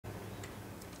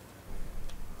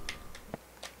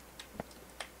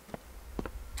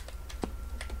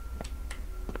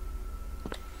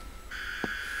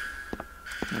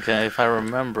Okay, if I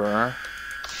remember...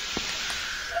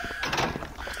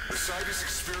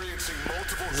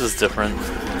 This is different.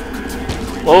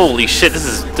 Holy shit, this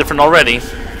is different already.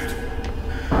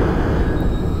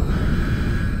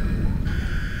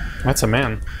 That's a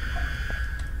man.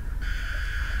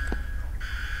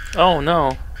 Oh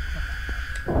no.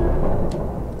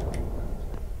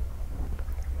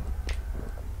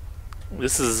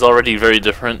 This is already very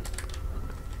different.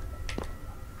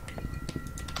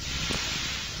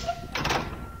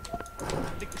 I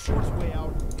think the shortest way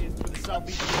out is to the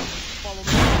southeast. Follow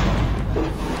me.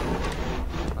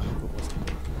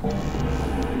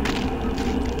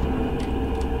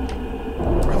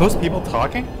 Are those people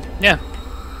talking? Yeah.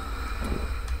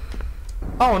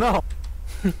 Oh no!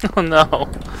 Oh no.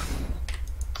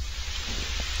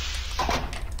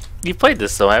 You played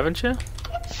this though, haven't you?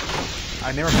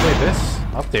 I never played this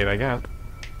update, I guess.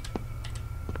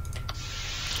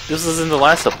 This was in the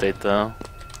last update though.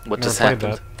 What Never just played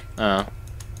happened? Oh.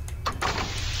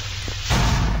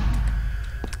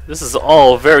 This is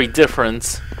all very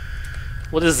different.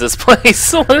 What is this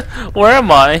place? Where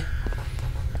am I?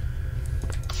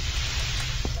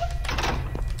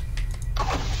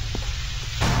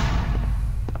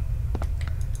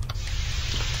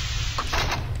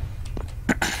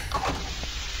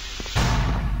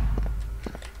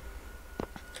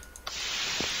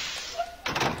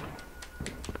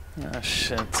 Ah,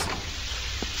 shit.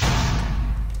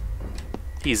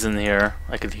 He's in here.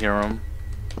 I could hear him.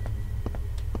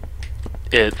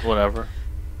 Whatever.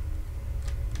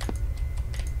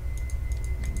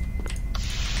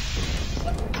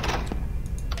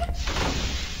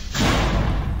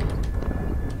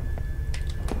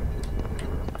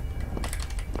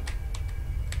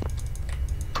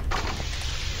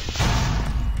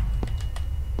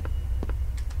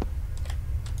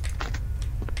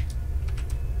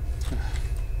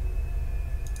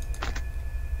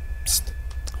 Psst.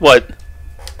 What?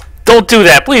 Don't do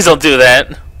that! Please don't do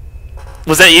that!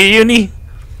 Was that you, Uni?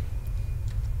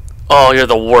 Oh, you're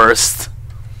the worst.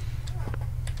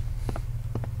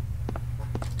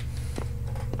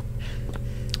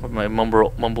 With my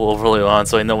mumble overlay on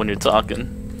so I know when you're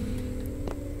talking.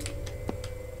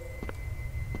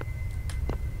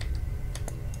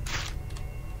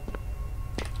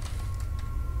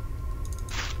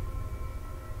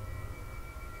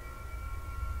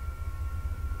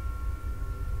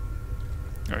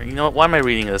 Alright, you know what? Why am I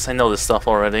reading this? I know this stuff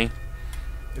already.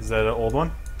 Is that an old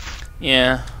one?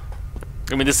 Yeah.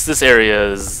 I mean, this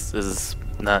area is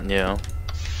not new.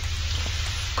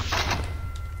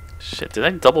 Shit, did I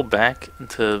double back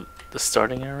into the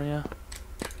starting area?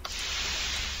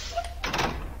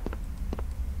 I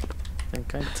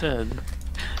think I did.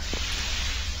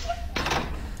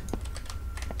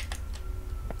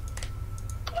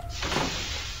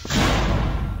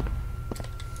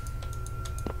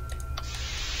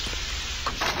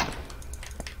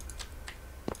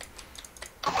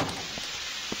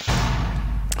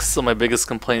 So my biggest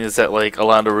complaint is that like a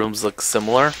lot of rooms look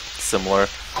similar. A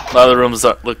lot of the rooms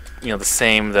look, you know, the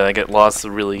same. That I get lost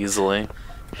really easily.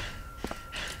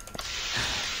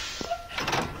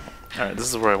 All right, this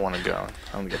is where I want to go.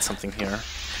 I want to get something here.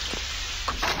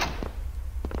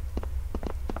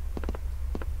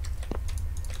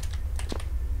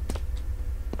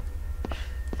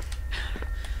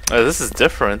 Oh, this is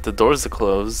different. The doors are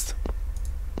closed.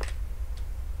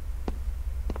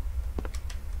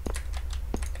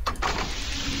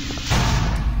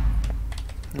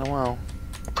 Oh wow.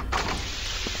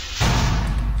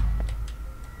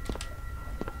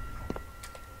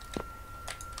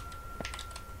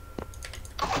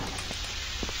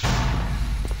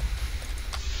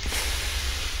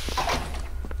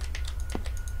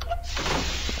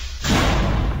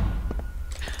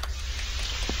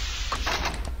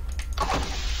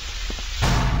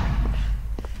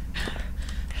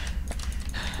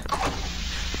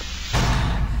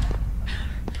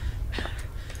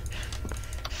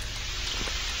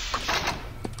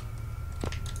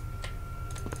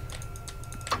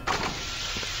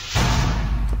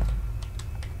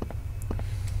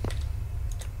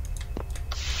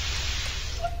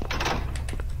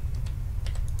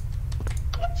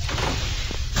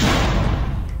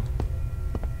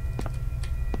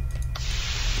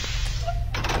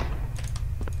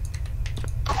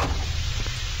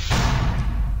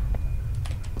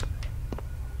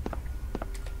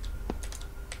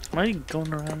 Am I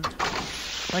going around? Am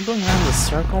I going around the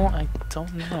circle? I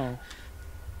don't know.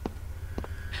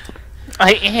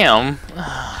 I am.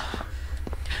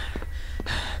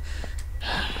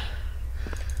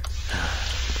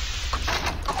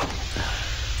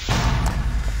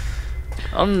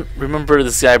 I don't remember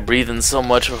this guy breathing so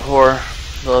much before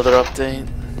the other update.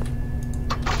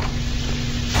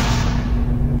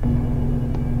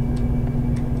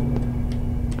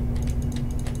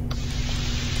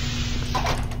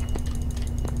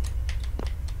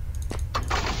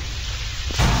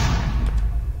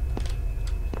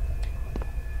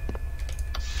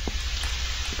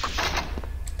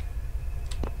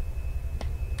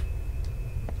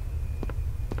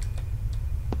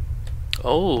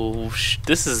 Oh,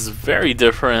 this is very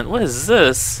different. What is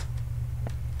this?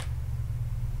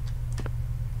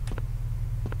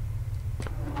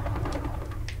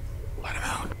 Let him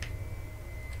out.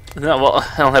 No, well,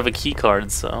 I don't have a key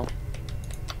card, so.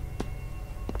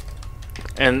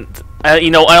 And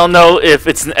you know, I don't know if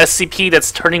it's an SCP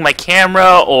that's turning my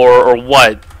camera or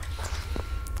what.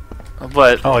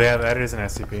 But Oh yeah, that is an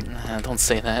SCP. don't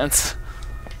say that.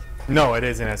 No, it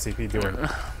is an SCP. Do it.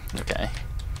 Okay.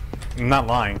 I'm not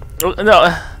lying.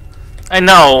 No, I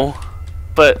know,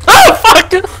 but oh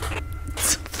fuck!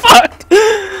 Fuck!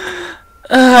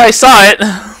 I saw it.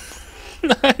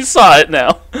 I saw it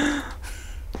now.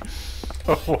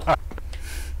 Oh, wow.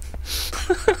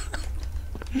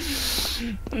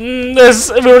 We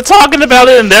were talking about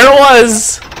it, and there it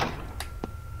was.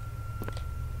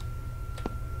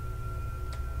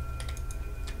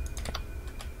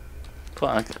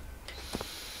 Fuck.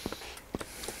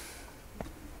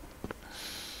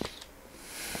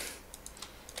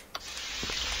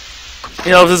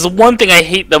 You know, if there's one thing I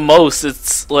hate the most,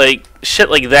 it's like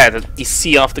shit like that you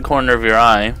see off the corner of your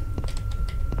eye.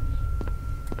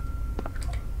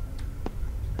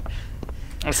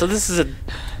 So this is a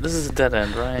dead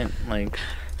end, right? Like,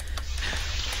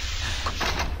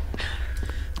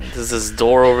 there's this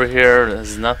door over here.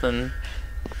 There's nothing.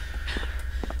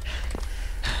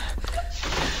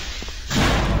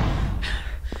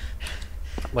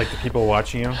 Like the people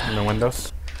watching you in the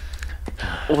windows.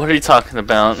 What are you talking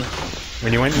about?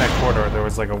 When you went in that corridor, there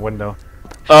was like a window.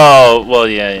 Oh, well,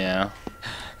 yeah.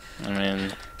 I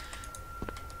mean,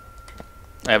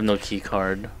 I have no key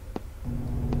card.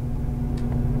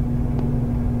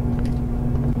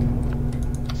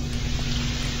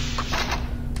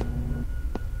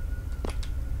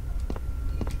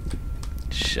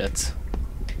 Shit.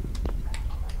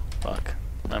 Fuck.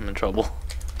 I'm in trouble.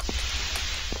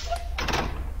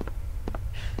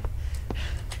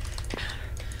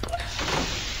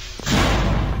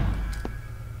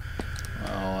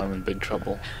 I'm in big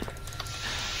trouble.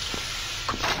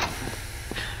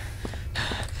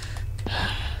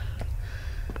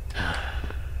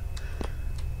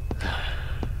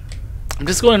 I'm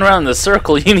just going around in the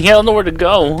circle. You don't know where to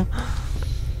go.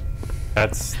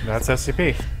 That's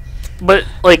SCP. But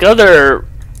like other,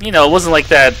 you know, it wasn't like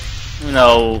that, you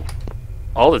know,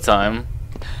 all the time.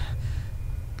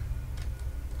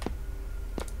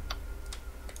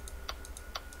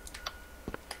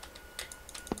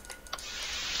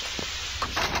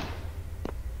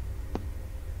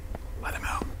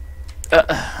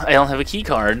 I don't have a key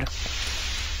card.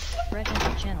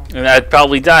 And I'd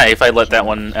probably die if I let that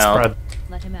one out. Spread.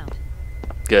 Let him out.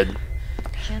 Good.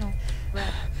 Channel.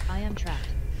 Bread. I am trapped.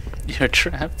 You're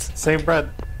trapped? Save bread.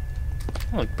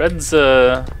 Look, Bread's,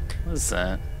 what is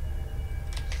that?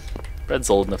 Bread's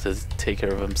old enough to take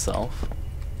care of himself.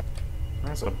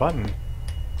 There's a button.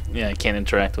 Yeah, I can't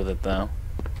interact with it, though.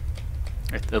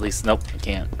 At least, nope, I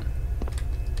can't.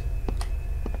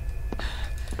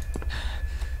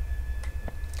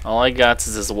 All I got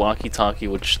is this walkie-talkie,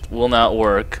 which will not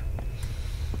work.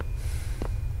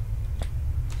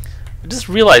 I just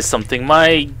realized something.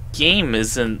 My game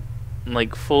isn't,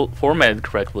 like, formatted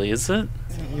correctly, is it?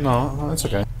 No, that's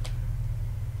okay.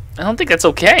 I don't think that's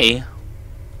okay.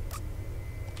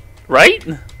 Right?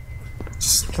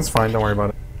 That's fine, don't worry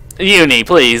about it. Uni,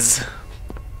 please.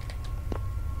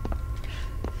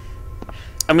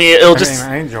 I mean, it'll just...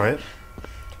 I enjoy it.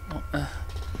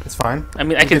 It's fine. I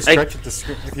mean, you can stretch it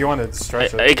if you want to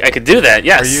stretch it. I could do that,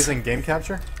 yes. Are you using game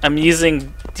capture? I'm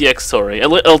using DxTory.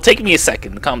 It'll take me a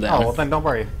second. Calm down. Oh, well then don't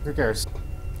worry. Who cares?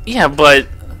 Yeah, but...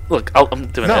 Look, I'm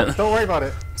doing No, it. don't worry about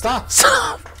it. Stop!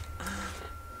 Stop!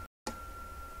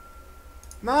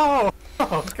 No!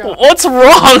 Oh, God. What's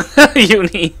wrong,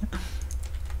 Uni?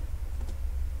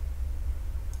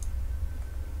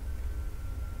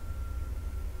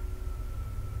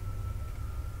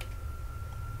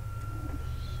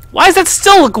 Why does that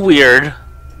still look weird?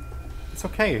 It's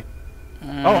okay.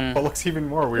 Oh, it looks even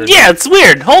more weird. Yeah, it's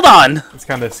weird. Hold on. It's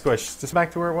kind of squished. Just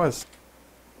back to where it was.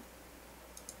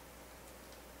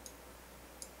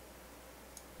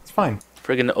 It's fine.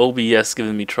 Friggin' OBS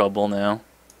giving me trouble now.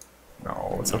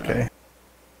 No, it's okay.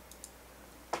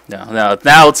 No,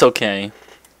 now it's okay.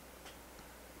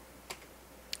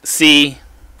 See,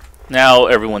 now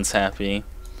everyone's happy.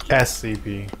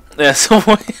 SCP. That's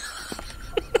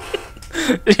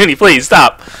Jenny, please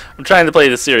stop. I'm trying to play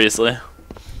this seriously.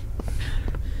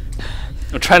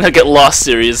 I'm trying to get lost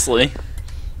seriously.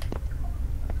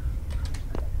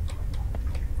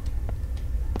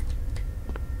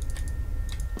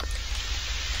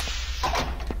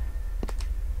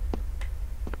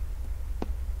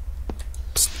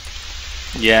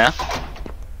 Yeah.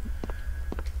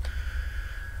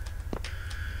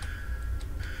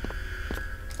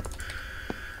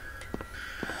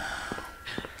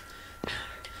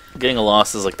 Getting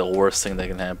lost is like the worst thing that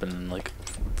can happen in like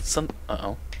some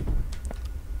uh-oh.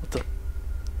 What the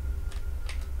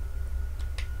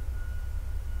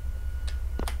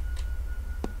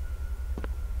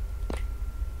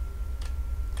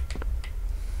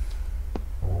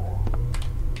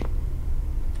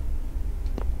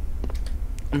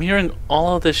I'm hearing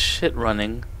all of this shit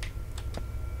running.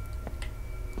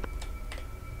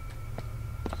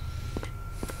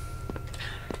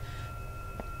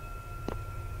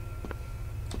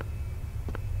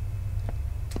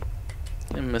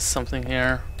 Did I miss something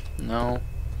here? No.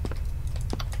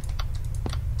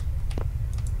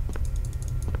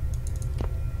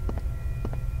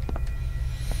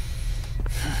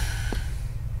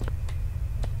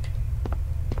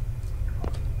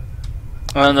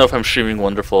 I don't know if I'm streaming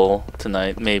Wonderful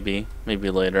tonight. Maybe. Maybe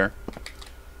later.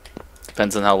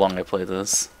 Depends on how long I play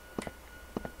this.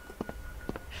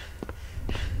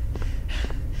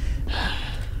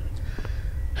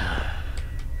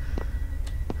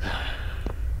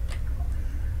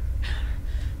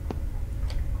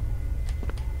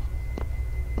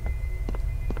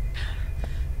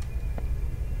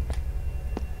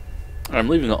 I'm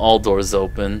leaving all doors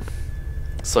open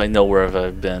so I know where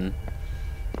I've been.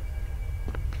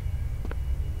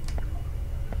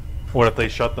 What if they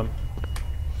shut them?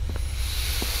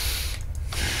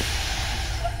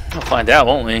 We'll find out,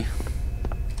 won't we?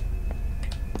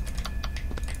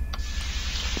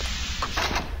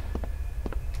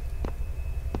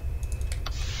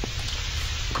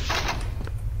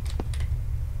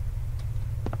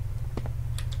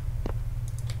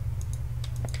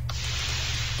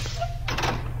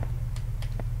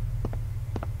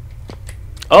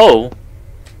 Oh!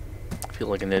 I feel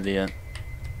like an idiot.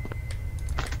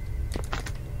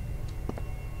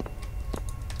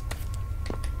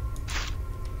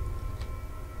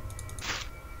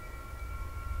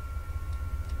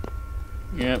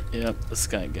 Yep, this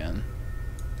guy again.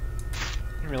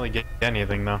 Didn't really get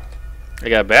anything though. I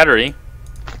got a battery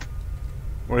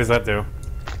What does that do?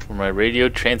 for my radio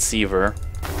transceiver.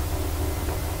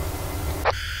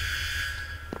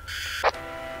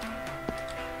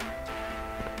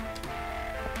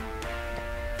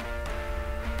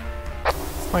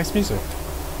 It's nice music.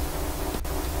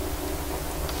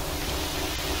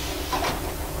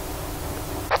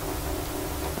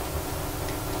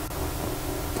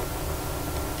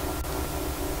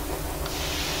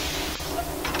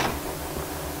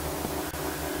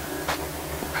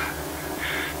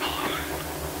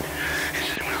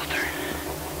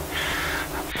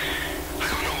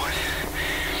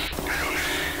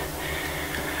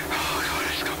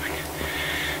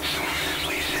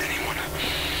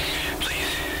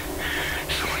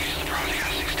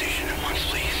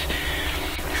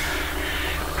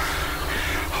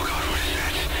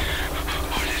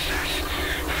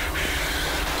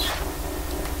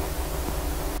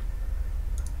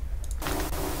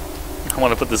 I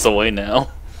want to put this away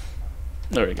now.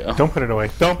 There we go. Don't put it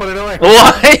away. Don't put it away!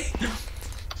 Why?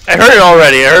 I heard it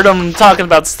already. I heard him talking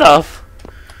about stuff.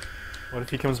 What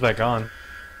if he comes back on?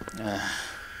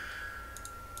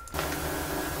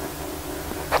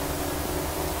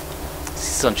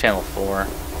 He's on channel 4.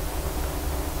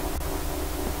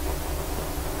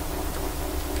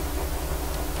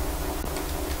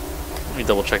 Let me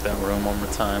double check that room one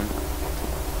more time.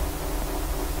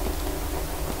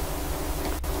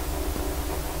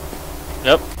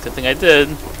 Yep, good thing I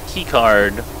did. Key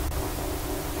card.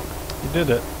 You did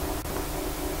it.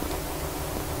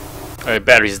 Alright,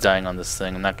 battery's dying on this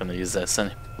thing. I'm not gonna use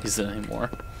that use it anymore.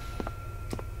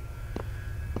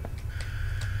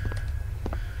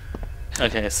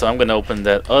 Okay, so I'm gonna open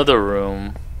that other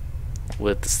room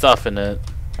with the stuff in it.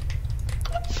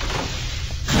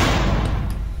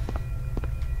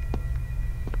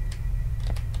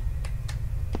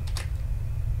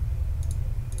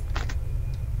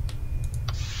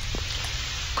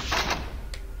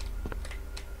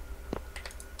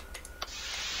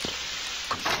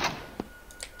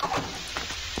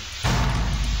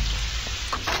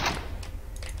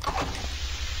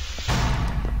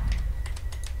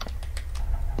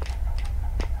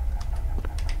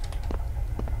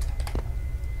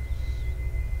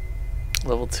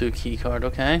 Level 2 key card,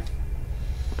 okay.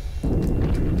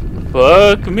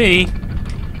 Fuck me.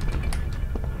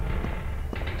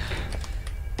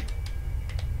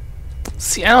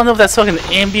 See, I don't know if that's fucking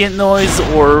ambient noise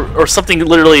or something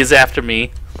literally is after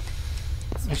me.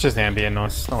 It's just ambient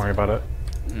noise. Don't worry about it.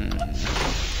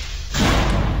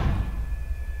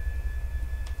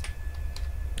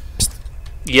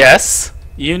 Yes,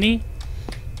 Uni.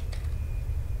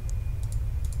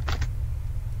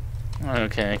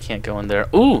 Okay, I can't go in there.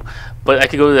 Ooh, but I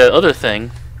could go to that other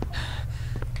thing.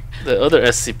 The other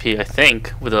SCP, I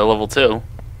think, with a level 2.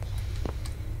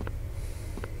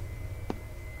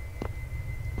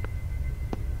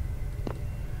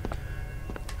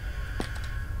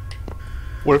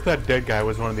 What if that dead guy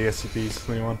was one of the SCPs?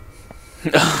 Anyone?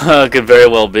 Could very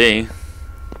well be.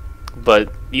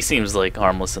 But he seems like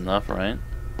harmless enough, right?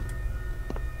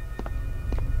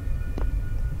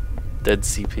 Dead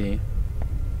CP.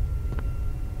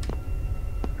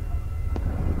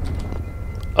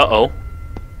 Uh-oh.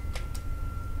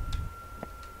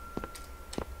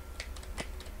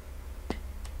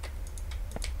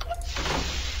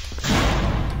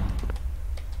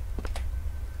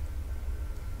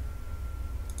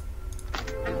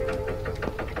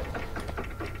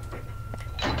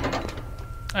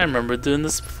 I remember doing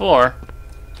this before.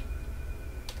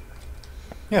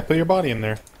 Yeah, put your body in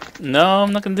there. No,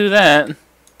 I'm not gonna do that.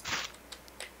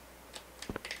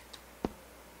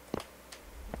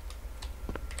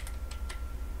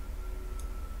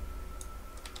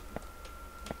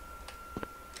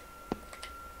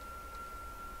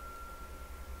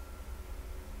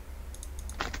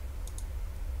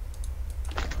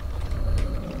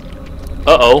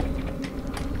 Uh-oh.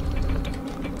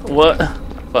 What?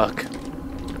 Fuck.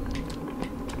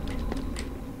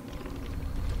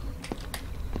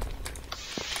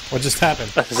 What just happened?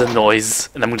 There's a noise,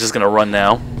 and I'm just gonna run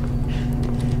now.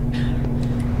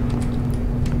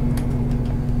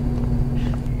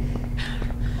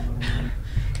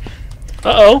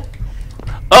 Uh-oh.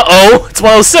 Uh-oh! It's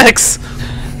 106!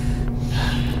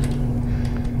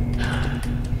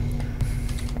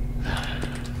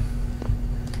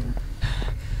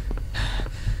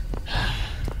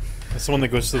 That's the one that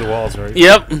goes through the walls, right?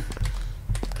 Yep.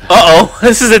 Uh-oh!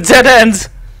 This is a dead end!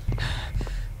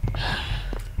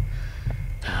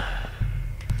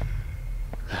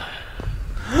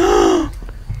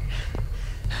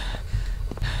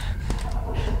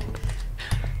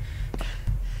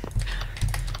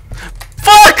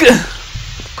 Fuck!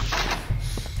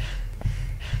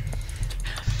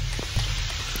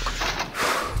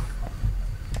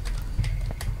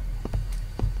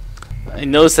 I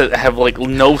noticed that I have like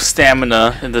no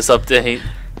stamina in this update.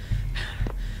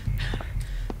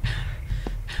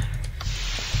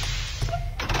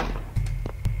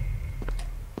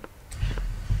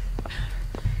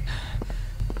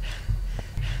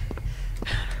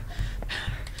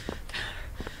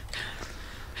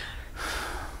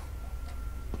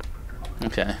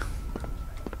 Okay.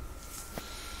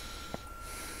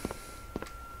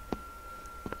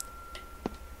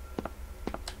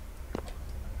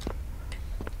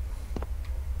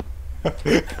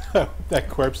 That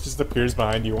corpse just appears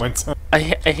behind you one time. I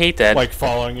hate that. Like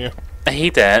following you. I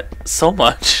hate that so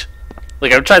much.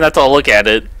 Like, I'm trying not to look at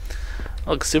it.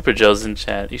 Look, Super Joe's in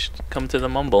chat. You should come to the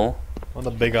Mumble. On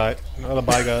the big eye. On the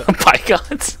bygones.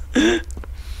 Bygones.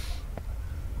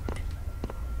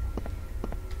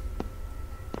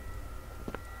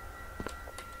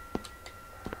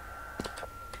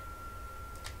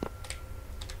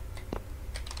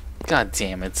 God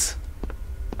damn it.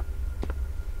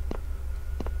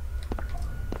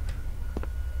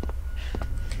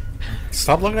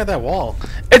 Stop looking at that wall.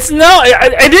 It's no,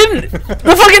 I didn't.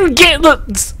 The fucking game.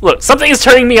 Look, something is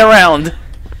turning me around.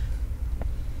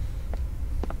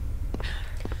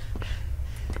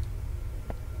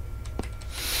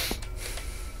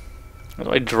 How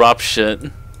do I drop shit?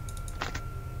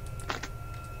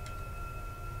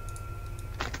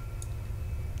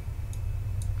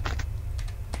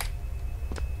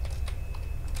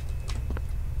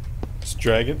 Just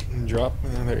drag it and drop.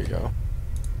 And there you go.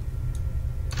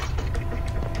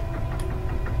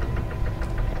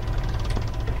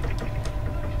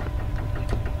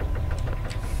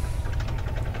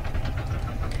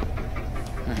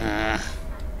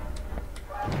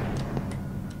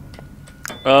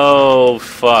 Oh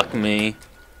fuck me!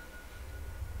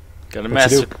 Got a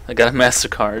What'd you do? I got a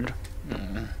MasterCard.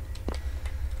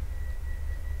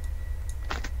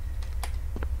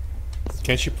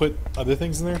 Can't you put other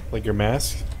things in there, like your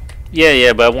mask?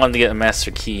 Yeah, but I wanted to get a master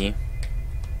key.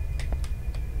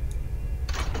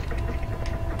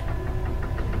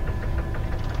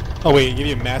 Oh wait, you give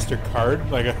you a master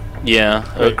card, like a Yeah,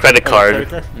 a wait, credit oh, card.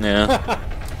 credit card? Yeah.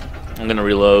 I'm gonna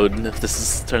reload if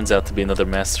turns out to be another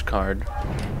MasterCard.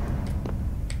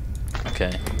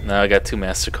 Okay, now I got 2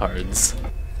 MasterCards.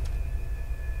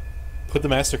 Put the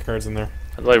master cards in there.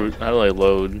 How do I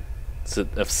load? Is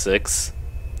it F6?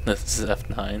 This is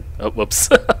F9. Oh, whoops.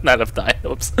 Not F9.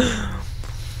 Whoops.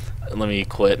 Let me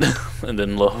quit and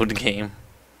then load game.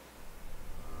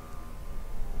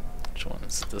 Which one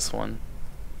is this one?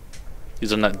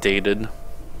 These are not dated.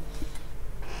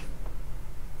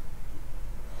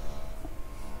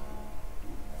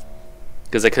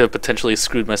 Because I could have potentially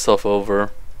screwed myself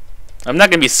over. I'm not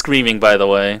going to be screaming, by the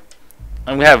way.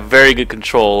 I'm going to have very good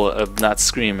control of not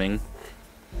screaming.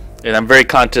 And I'm very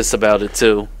conscious about it,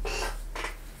 too.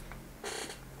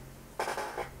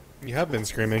 You have been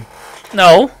screaming.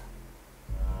 No.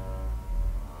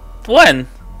 When?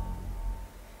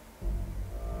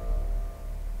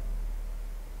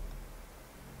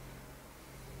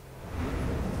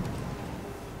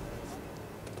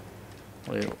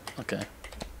 Wait, okay.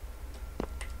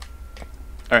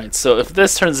 Alright, so if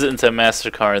this turns it into a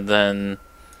MasterCard, then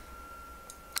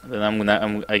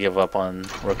I give up on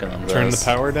working on this. Turn the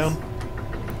power down? To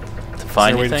find Is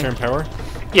there a way anything? to turn power?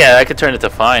 Yeah, I could turn it to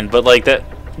find, but like that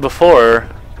before,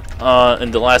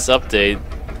 in the last update,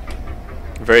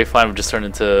 very fine would just turn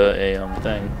into a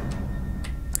thing.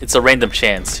 It's a random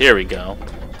chance. Here we go.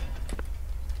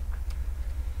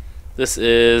 This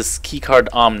is keycard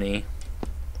Omni,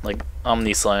 like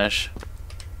Omni slash.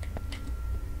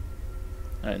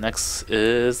 Alright, next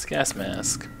is gas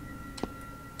mask.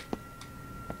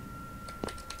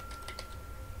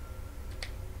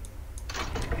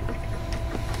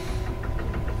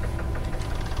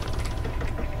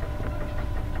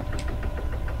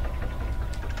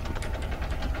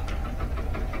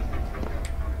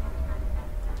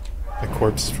 The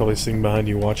corpse is probably sitting behind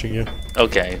you watching you.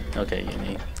 Okay, okay,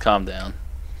 Uni, calm down.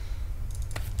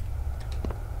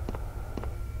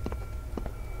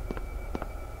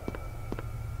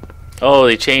 Oh,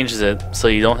 they changed it so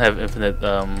you don't have infinite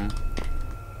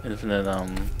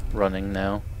running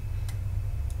now.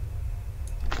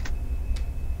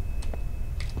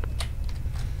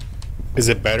 Is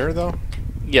it better though?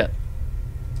 Yeah.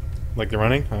 Like the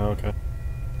running? Oh, okay.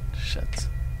 Shit.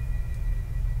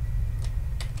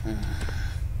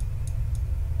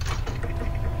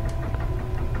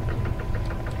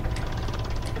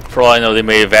 For all I know, they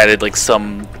may have added like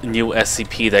some new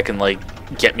SCP that can like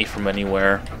get me from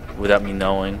anywhere without me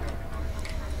knowing.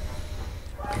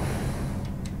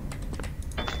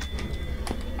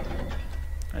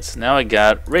 Alright, so now I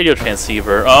got radio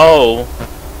transceiver. Oh!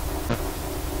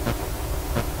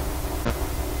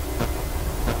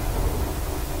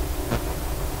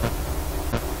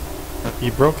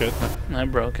 You broke it. I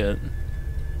broke it.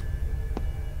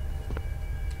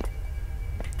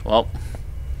 Well.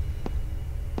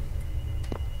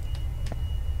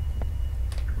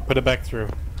 Put it back through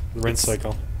the rinse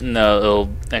cycle. No, it'll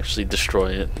actually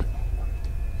destroy it.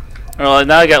 Well,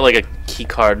 now I got like a key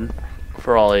card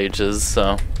for all ages,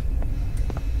 so.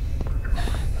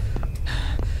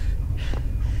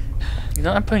 You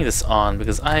know, I'm putting this on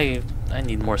because I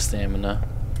need more stamina.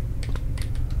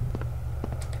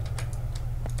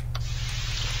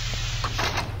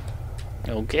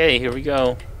 Okay, here we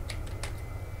go.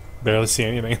 Barely see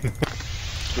anything.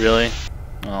 Really?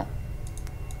 Oh.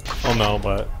 Oh no,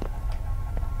 but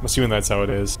I'm assuming that's how it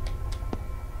is.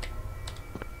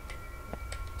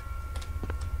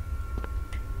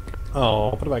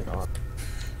 Oh, put it back on.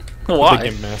 Why? Put the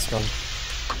gimp mask on.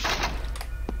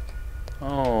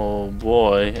 Oh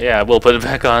boy. Yeah, we'll put it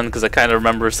back on because I kind of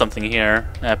remember something here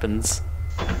happens.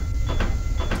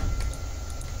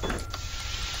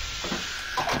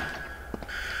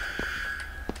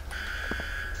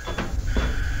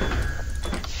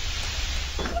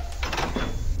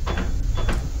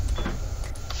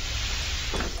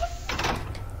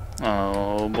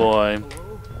 Oh boy.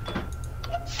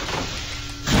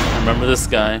 Remember this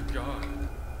guy. God.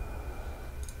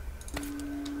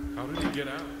 How did he get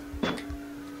out?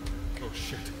 Oh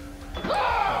shit.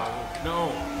 Oh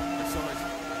no. I saw it.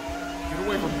 Get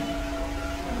away from me.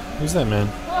 Who's that man?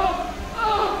 No,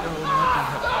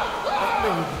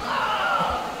 not me.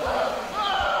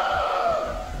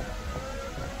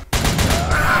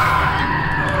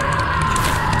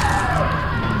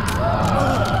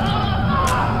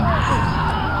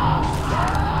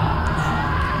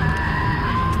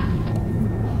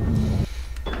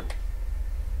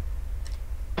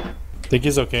 Think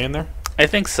he's okay in there? I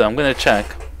think so. I'm gonna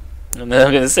check. And then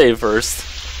I'm gonna save first.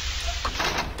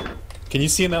 Can you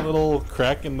see in that little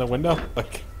crack in the window?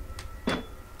 Like,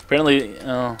 Apparently,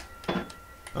 oh.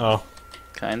 Oh.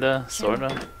 Kinda,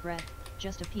 sorta. Red.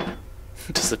 Just a peek.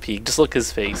 Just a peek. Just look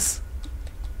his face.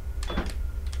 Oh,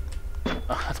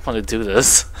 I don't want to do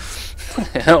this.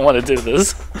 I don't want to do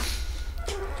this.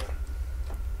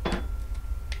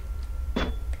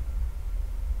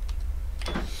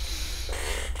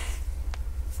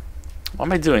 Why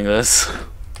am I doing this?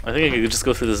 I think I could just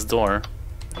go through this door.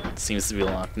 It seems to be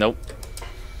locked. Nope.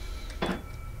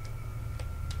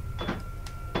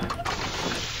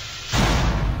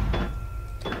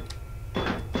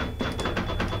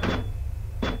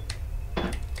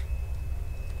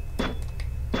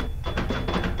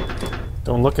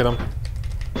 Don't look at him.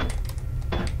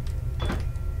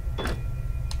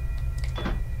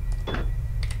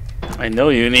 I know,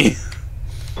 Uni.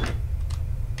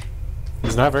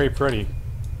 He's not very pretty.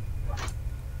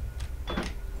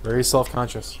 Very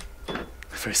self-conscious.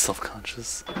 Very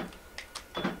self-conscious.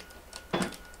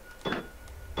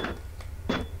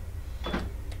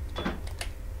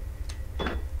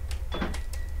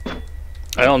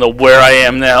 I don't know where I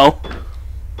am now.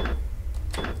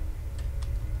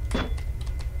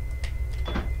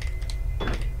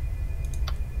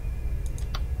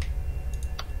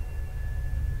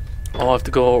 Oh, I have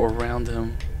to go around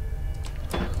him.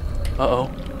 Uh-oh.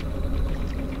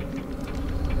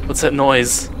 What's that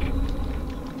noise?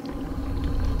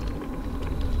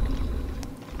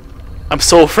 I'm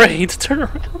so afraid to turn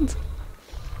around.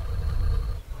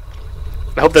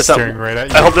 I hope that's Staring not. right at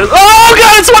you. I hope that. Oh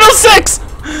god, it's 106!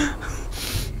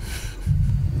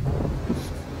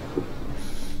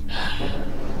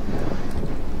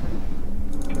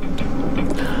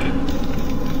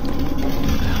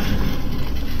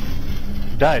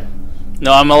 You died.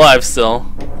 No, I'm alive still.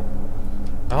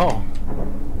 Oh.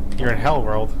 You're in hell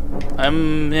world.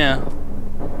 Yeah.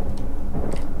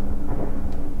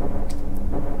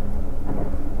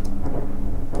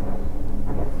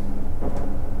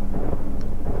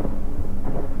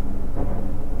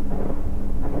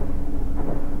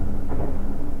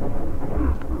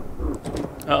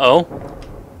 Uh-oh.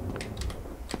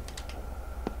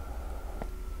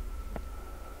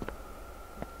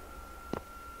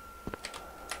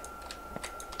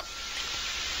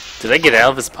 Did I get out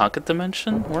of his pocket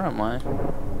dimension? Where am I?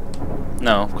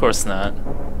 No, of course not.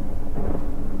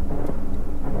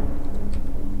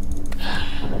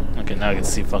 Okay, now I can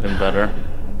see fucking better.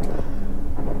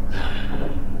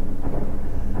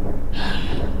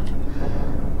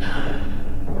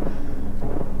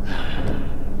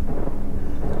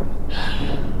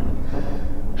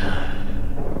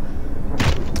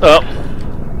 Oh!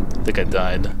 I think I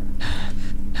died.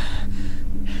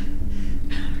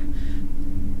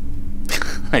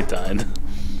 I died.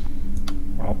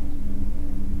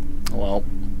 Well.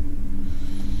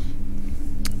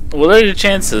 What are the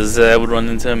chances that I would run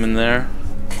into him in there?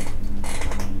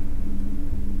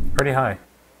 Pretty high.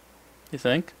 You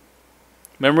think?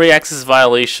 Memory access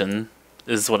violation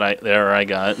is what I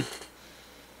got.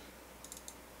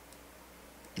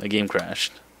 The game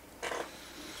crashed.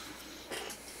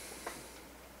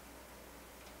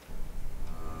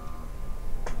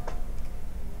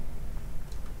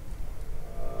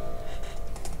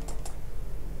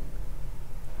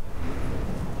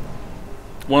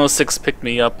 "106 picked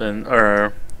me up and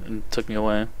took me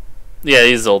away." Yeah,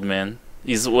 he's the old man.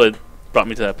 He's what brought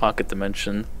me to that pocket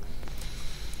dimension.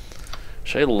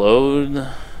 Should I load?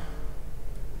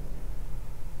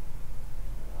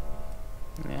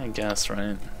 Yeah, I guess,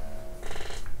 right?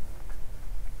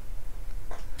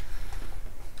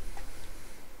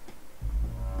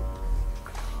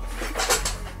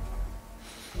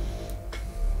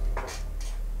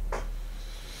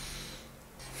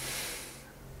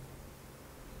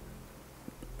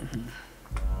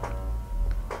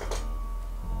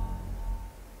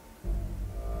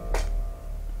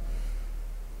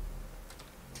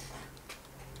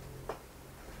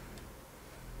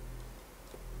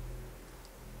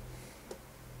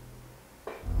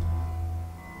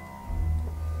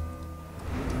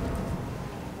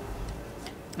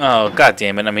 Oh, god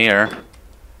damn it, I'm here.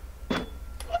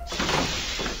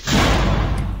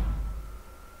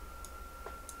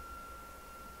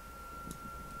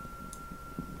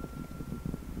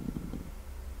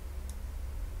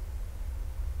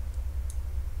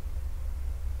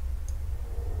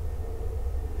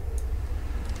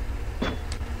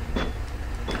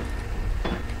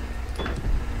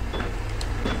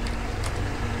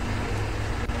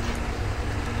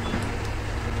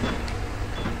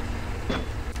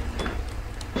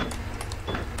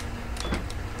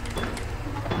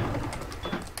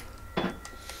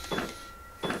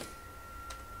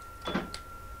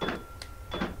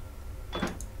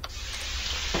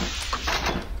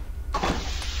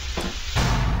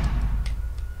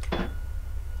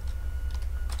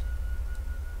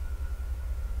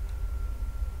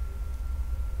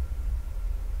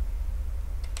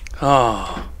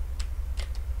 Oh.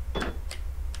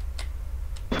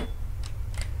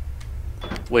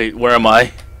 Wait, where am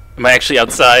I? Am I actually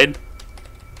outside?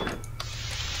 Okay.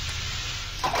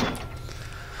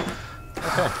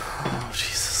 Oh,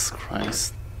 Jesus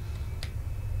Christ.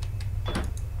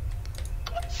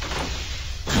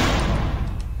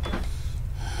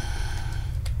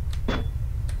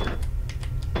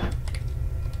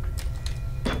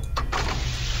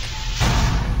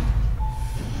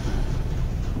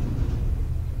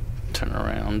 Turn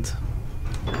around.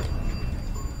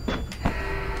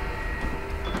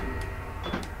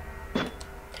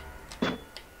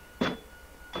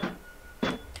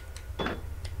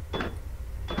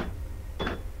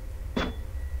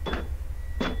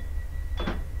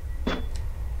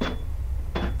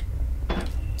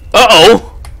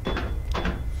 Uh-oh!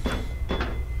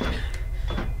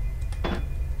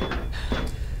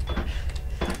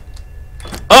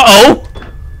 Uh-oh!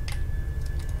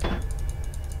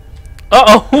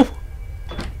 Uh-oh!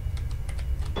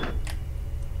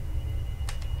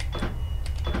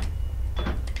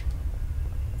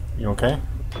 You okay?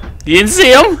 You didn't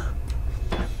see him?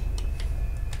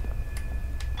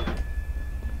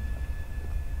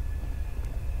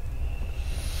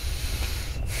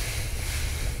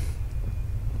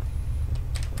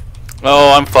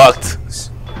 Oh, I'm fucked.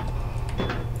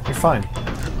 You're fine.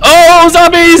 Oh,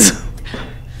 zombies!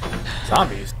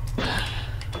 Zombies?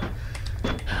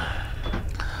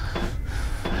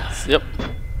 Yep.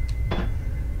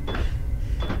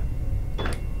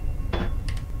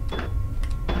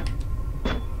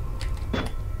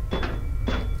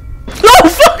 Oh,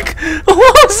 fuck!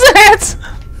 What was that?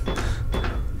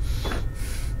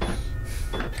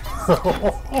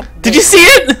 Did you see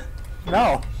it?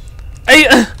 No.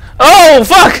 Oh,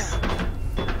 fuck!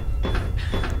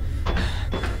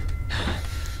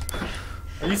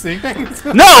 Are you seeing things?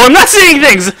 No, I'm not seeing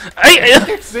things!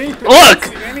 You're seeing things. Look!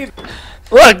 You see anything?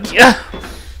 Look!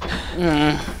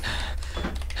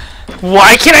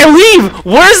 Why can't I leave?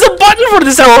 Where's the button for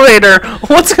this elevator?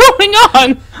 What's going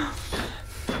on?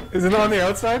 Is it on the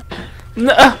outside?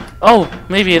 Oh,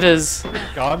 maybe it is.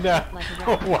 Calm down. Like a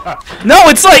Oh, rat. wow. No,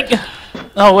 it's like...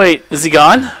 Oh, wait. Is he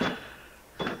gone?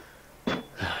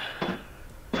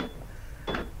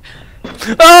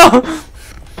 Oh!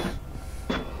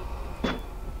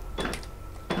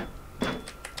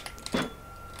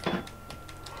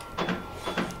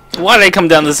 Why did I come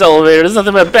down this elevator? There's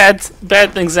nothing but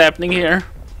bad things happening here.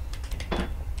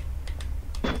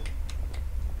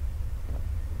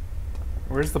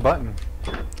 Where's the button?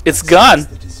 It's gone.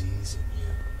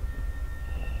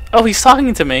 Oh, he's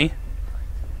talking to me.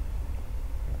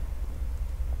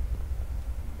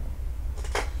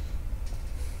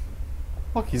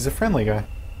 Look, he's a friendly guy.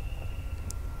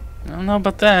 I don't know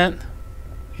about that.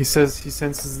 He says he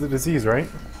senses the disease, right?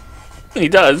 He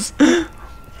does.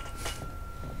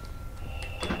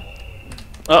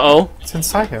 Uh-oh. It's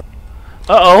inside him.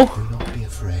 Uh-oh. Do not be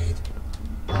afraid.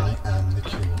 I am the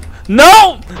cure.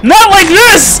 No! Not like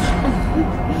this!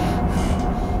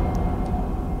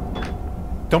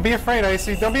 Don't be afraid,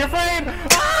 Icy. Don't be afraid!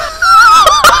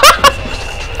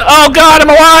 Oh god, I'm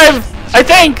alive! I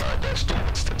think!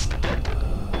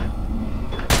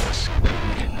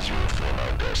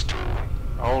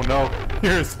 Oh no,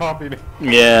 you're a zombie.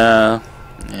 Yeah.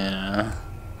 Yeah.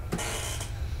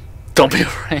 Don't be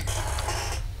afraid.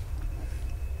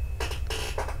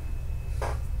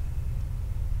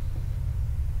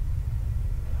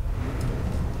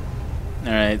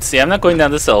 Alright, see, I'm not going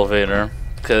down this elevator,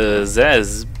 because that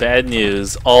is bad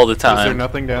news all the Is there time.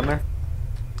 nothing down there?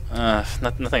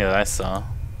 Nothing that I saw.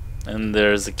 And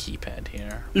there's a keypad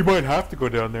here. You might have to go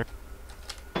down there.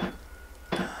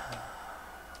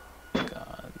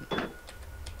 God.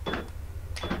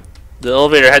 The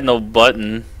elevator had no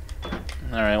button.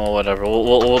 Alright, well, whatever.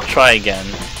 We'll try again.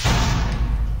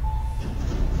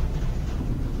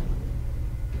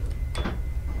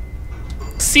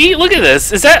 See, look at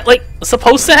this. Is that, like,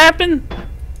 supposed to happen?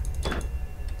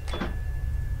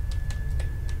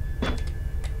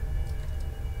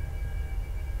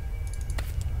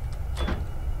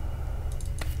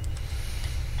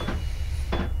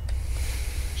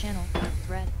 Channel,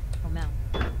 thread, amount.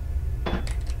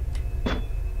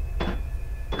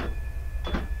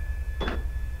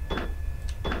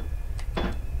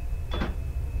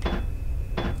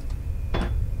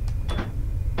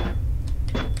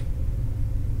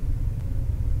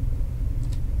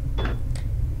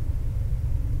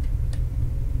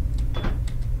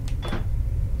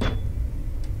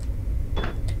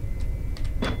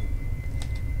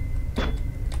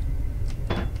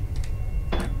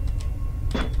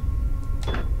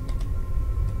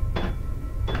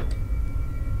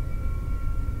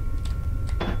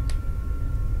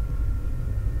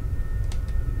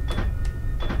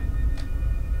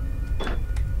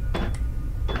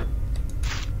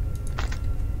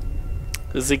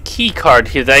 There's a key card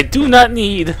here that I do not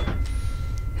need.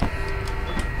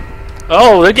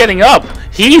 Oh, they're getting up.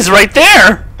 He's right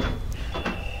there.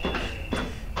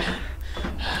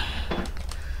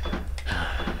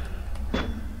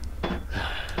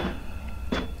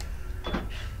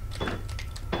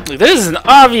 Like, there's an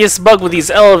obvious bug with these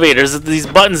elevators that these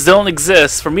buttons don't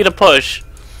exist for me to push.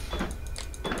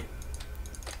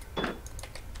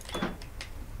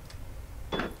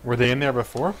 Were they in there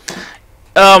before?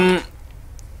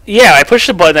 Yeah, I pushed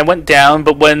the button, I went down,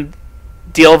 but when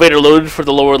the elevator loaded for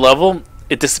the lower level,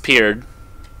 it disappeared.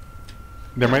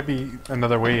 There might be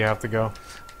another way you have to go.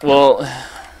 Well,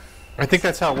 I think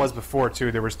that's how it was before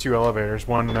too. There was 2 elevators,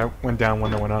 one that went down,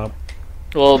 one that went up.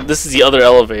 well, this is the other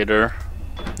elevator.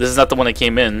 This is not the one I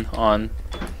came in on.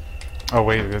 Oh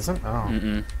wait, it isn't? Oh.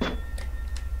 Mm-mm.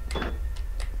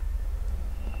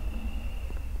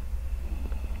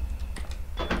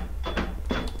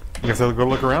 You have to go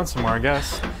look around somewhere, I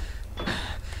guess.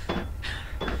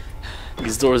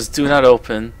 These doors do not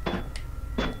open.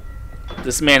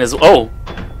 This man is... Oh!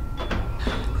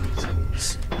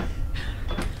 Greetings.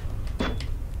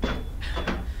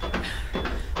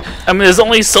 I mean, there's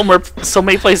only so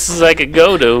many places I could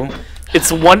go to.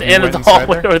 It's one end of went the inside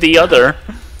hallway there? or the other.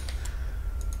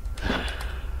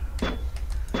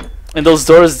 And those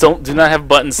doors do not have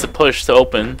buttons to push to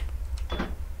open.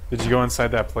 Did you go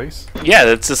inside that place? Yeah,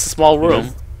 it's just a small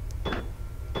room.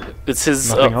 It's his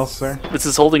Nothing else there? It's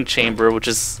his holding chamber, which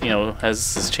is, you know,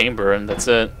 has his chamber, and that's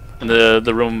it. And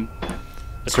the room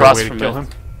Is there a across way to from kill it. him?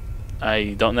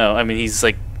 I don't know. I mean, he's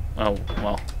like, oh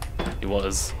well, he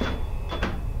was.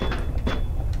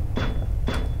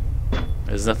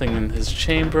 There's nothing in his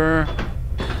chamber.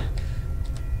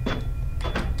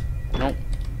 Nope.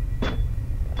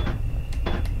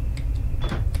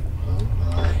 Oh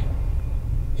my.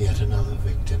 Yet another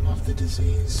victim of the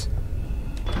disease.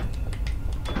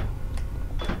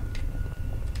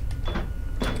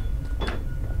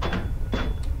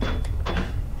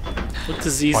 What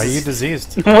disease? Why are you is-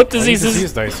 diseased? What Why are you disease is?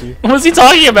 diseased, Dicey? What's he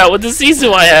talking about? What disease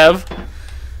do I have?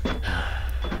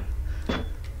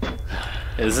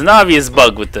 There's an obvious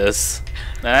bug with this.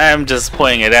 I'm just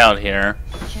pointing it out here.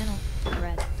 Channel,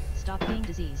 thread, stop being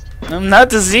diseased. I'm not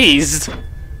diseased. I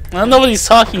don't know what he's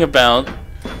talking about.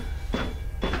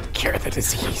 Cure the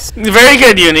disease. Very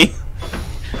good, Uni.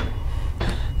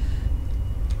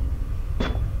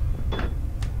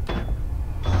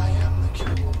 I am the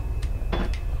cure.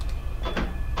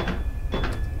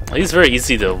 He's very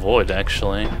easy to avoid,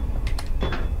 actually.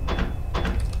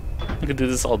 I could do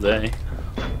this all day.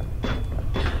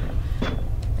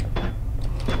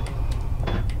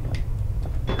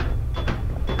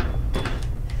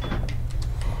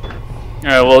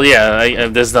 Alright, well, yeah,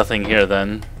 there's nothing here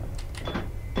then.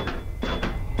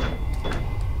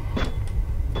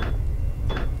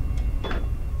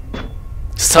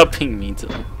 Stop being mean to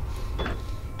them.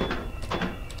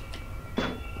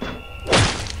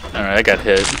 Alright, I got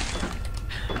hit.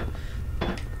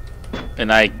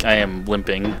 And I am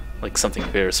limping like something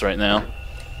fierce right now.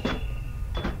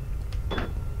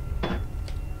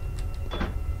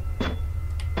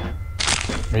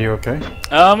 Are you okay?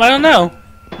 I don't know.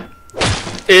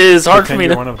 It is hard for Pretend me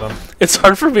you're to... one of them. It's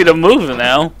hard for me to move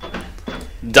now.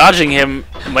 Dodging him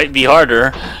might be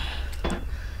harder.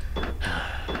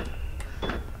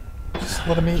 Just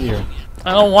let him eat you.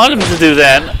 I don't want him to do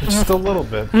that. Just a little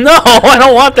bit. No, I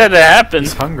don't want that to happen.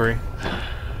 He's hungry.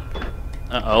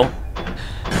 Uh-oh.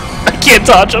 I can't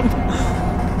dodge him.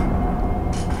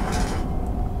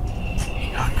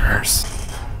 He hungers.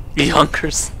 He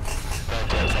hunkers.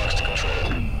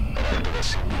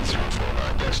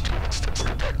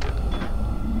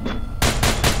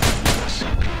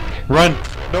 Run!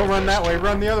 Don't run that way,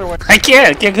 run the other way. I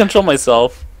can't control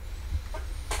myself.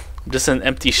 I'm just an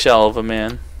empty shell of a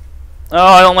man. Oh,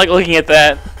 I don't like looking at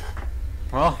that.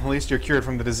 Well, at least you're cured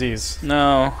from the disease.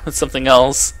 No, it's something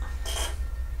else.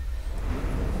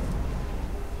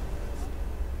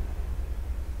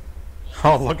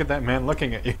 Oh, look at that man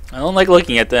looking at you. I don't like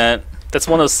looking at that. That's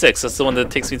 106. That's the one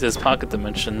that takes me to his pocket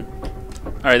dimension.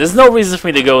 Alright, there's no reason for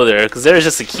me to go there, because there's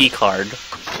just a key card.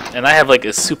 And I have like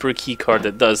a super key card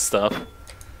that does stuff.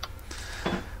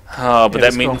 Oh, but Yeah, that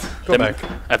just means go back. I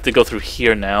have to go through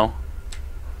here now.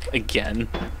 Again.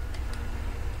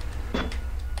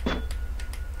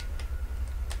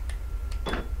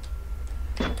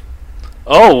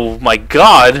 Oh my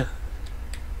god!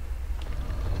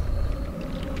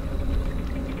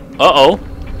 Uh-oh.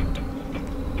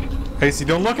 Casey,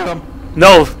 don't look at him!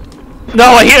 No! No,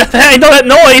 I hear that! I know that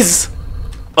noise!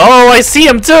 Oh, I see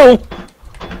him too!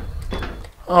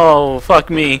 Oh, fuck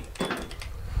me.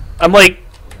 I'm like...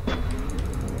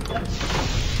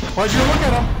 Why'd you look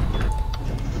at him?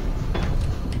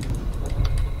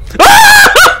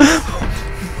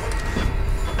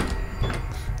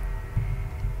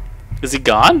 Is he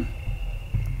gone?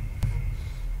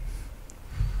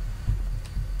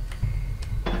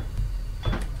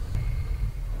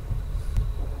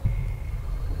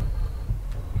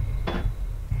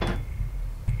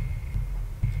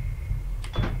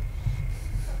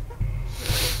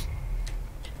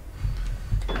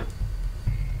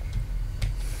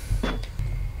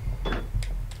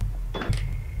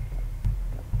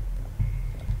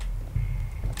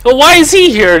 Well, why is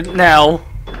he here now?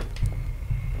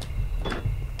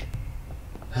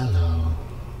 Hello.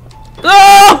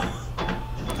 Oh!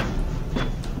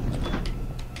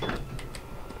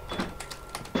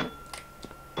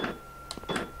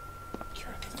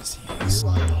 Cure the You disease.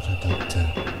 are not a doctor.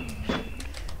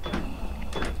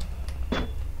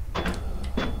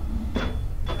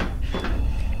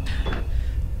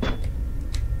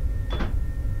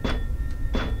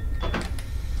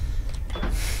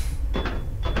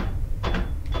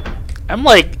 I'm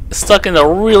like stuck in a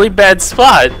really bad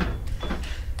spot.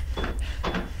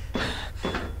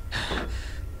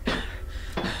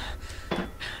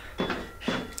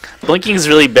 Blinking is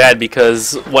really bad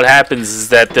because what happens is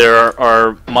that there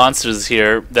are monsters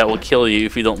here that will kill you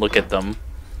if you don't look at them.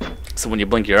 So when you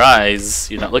blink your eyes,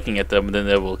 you're not looking at them, and then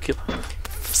they will kill.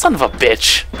 Son of a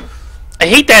bitch! I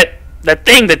hate that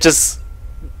thing that just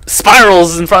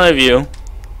spirals in front of you.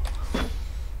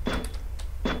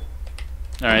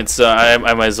 Alright, so I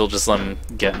might as well just let him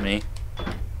get me.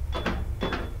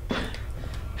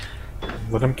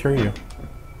 Let him cure you.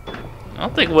 I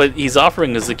don't think what he's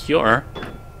offering is a cure.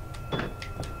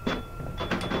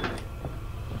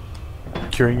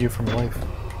 Curing you from life.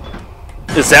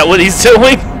 Is that what he's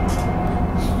doing?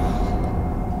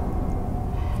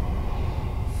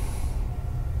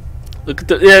 Look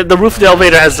at the roof of the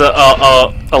elevator has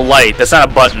a light. That's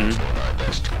not a button.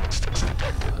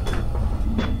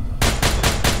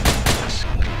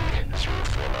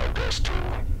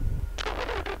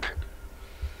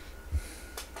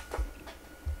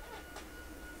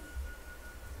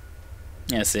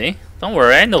 Yeah, see? Don't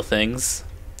worry, I know things.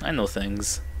 I know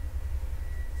things.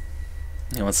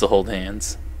 He wants to hold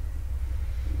hands.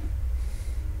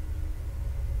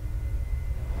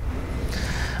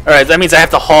 Alright, that means I have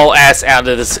to haul ass out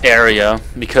of this area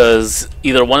because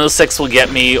either one of the six will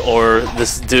get me or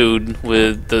this dude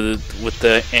with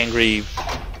the angry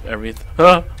everything.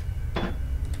 Huh?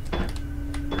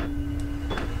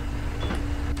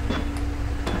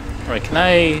 Alright, can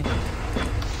I...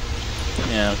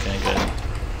 Yeah, okay, good.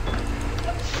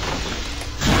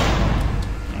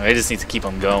 I just need to keep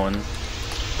him going.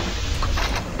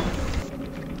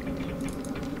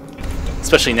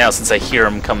 Especially now since I hear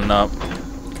him coming up.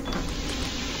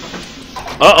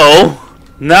 Uh-oh!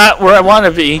 Not where I want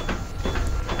to be.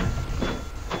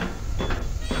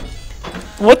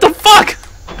 What the fuck?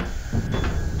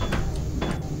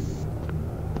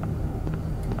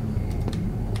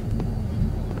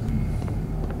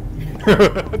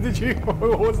 Did you?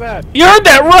 What was that? You heard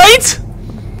that right?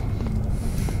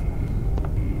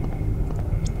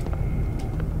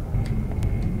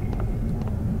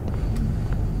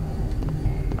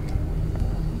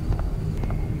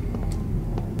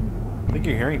 I think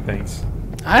you're hearing things.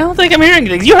 I don't think I'm hearing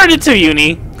things. You heard it too,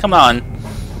 Uni. Come on.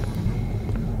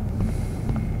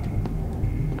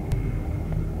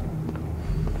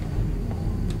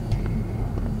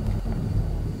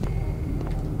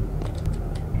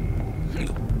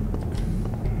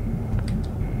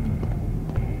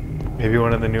 Maybe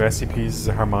one of the new SCPs is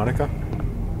a harmonica?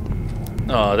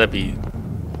 Oh, that'd be...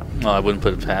 Oh, I wouldn't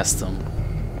put it past him.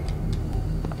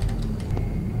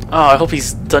 Oh, I hope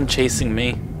he's done chasing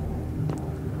me.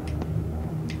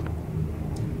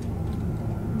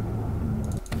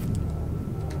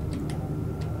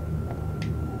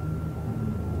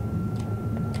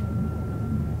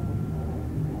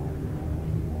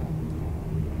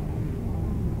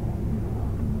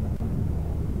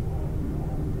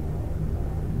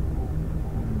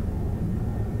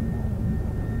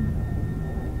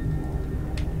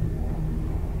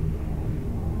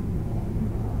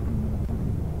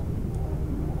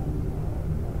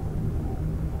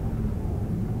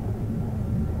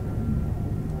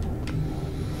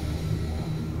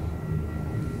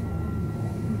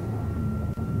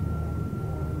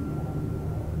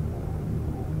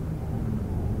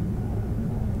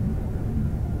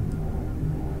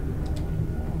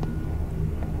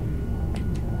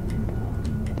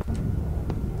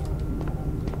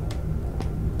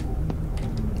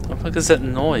 What the fuck is that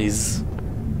noise?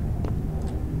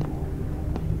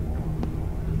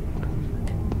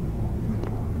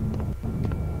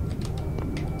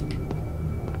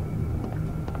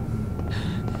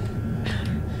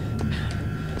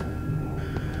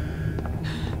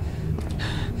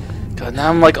 Now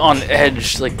I'm like on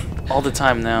edge, like all the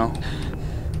time now.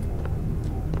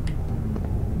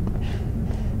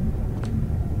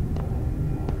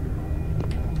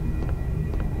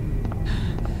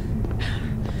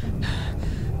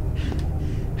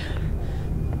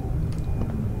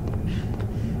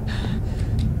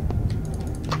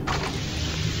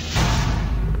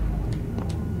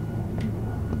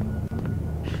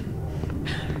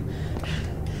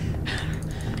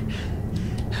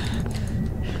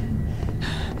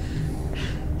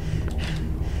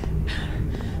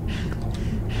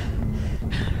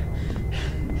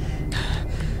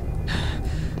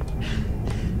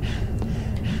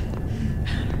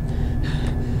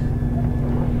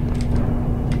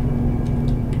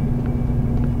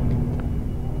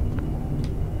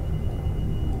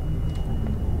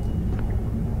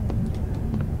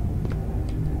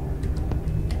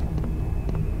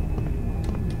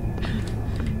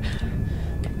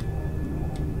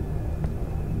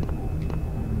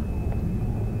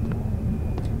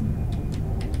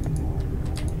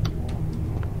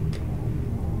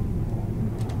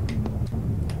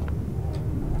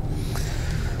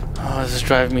 Oh, this is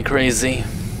driving me crazy.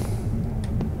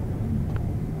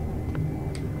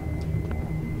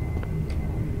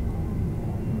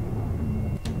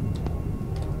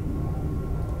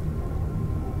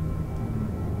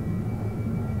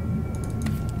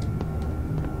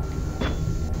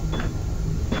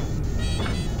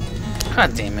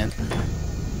 God damn it.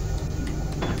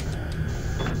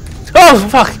 Oh,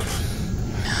 fuck!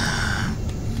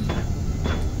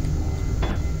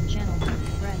 Channel.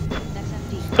 Red.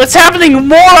 XFD. It's happening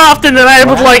more often than I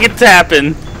would like it to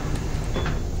happen.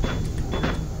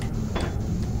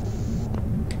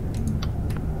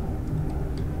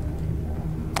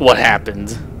 What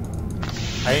happened?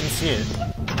 I didn't see it.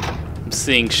 I'm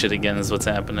seeing shit again is what's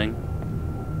happening.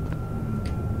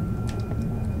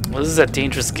 What is that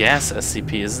dangerous gas,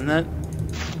 SCP, isn't it?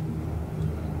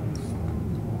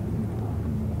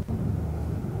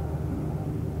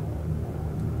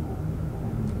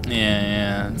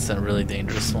 Yeah, it's that really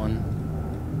dangerous one.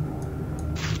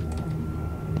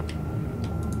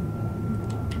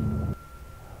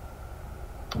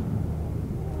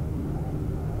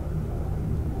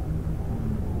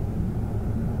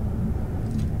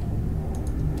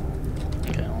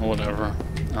 Okay, well, whatever.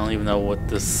 I don't even know what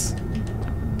this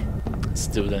has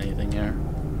to do with anything here.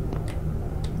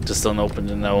 Just don't open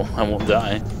to know I won't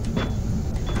die.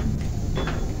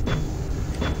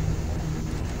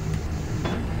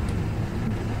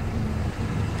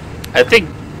 I think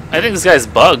this guy's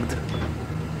bugged.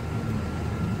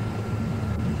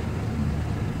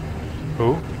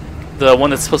 Who? The one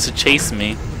that's supposed to chase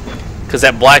me. Cause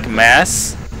that black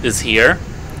mass is here.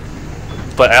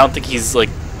 But I don't think he's like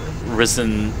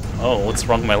risen. Oh, what's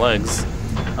wrong with my legs?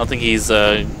 I don't think he's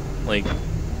like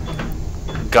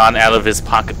gone out of his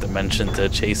pocket dimension to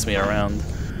chase me around.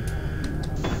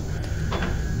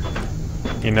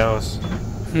 He knows.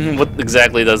 What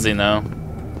exactly does he know?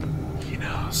 He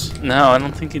knows. No, I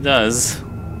don't think he does.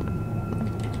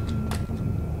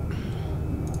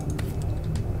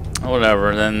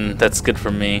 Whatever, then that's good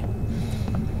for me.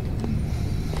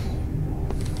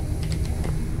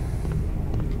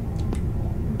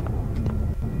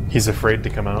 He's afraid to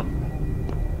come out.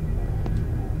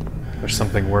 There's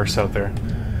something worse out there.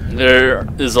 There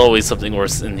is always something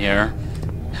worse in here.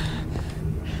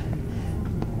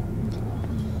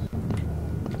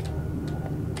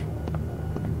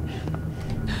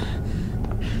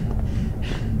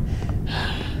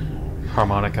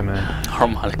 Harmonica Man.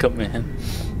 Harmonica Man.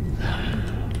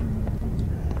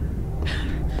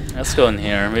 Let's go in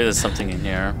here. Maybe there's something in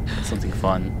here. Something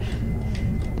fun.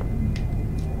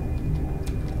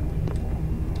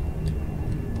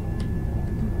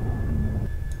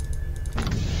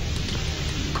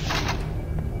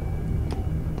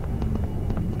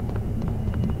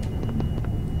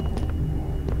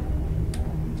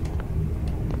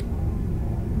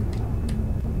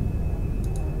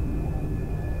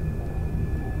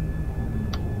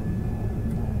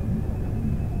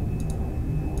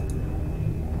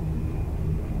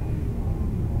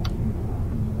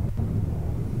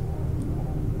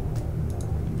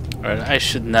 Alright, I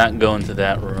should not go into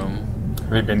that room.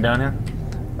 Have you been down here?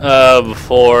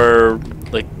 Before,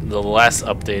 like, the last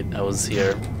update I was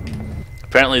here.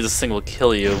 Apparently this thing will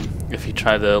kill you if you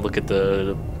try to look at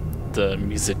the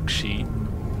music sheet.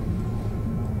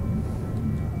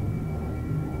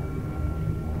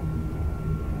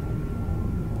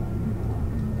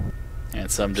 And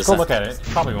so I'm just... Go look at it. It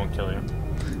probably won't kill you.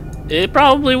 It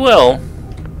probably will.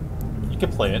 You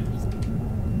can play it.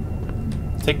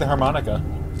 Take the harmonica.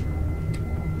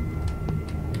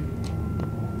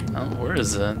 Oh, where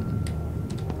is it?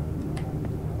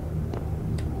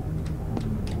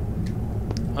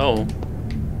 Oh.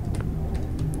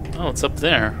 Oh, it's up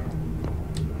there.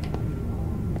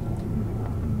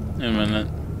 Wait a minute.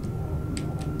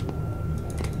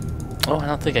 Oh, I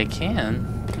don't think I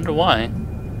can. I wonder why.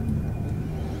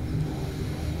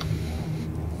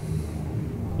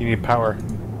 You need power.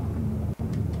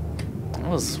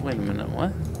 Wait a minute,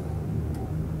 what?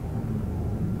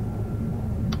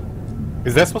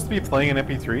 Is that supposed to be playing in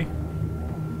MP3?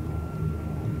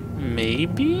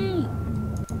 Maybe?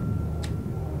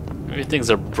 Maybe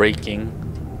things are breaking.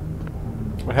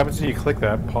 What happens when you click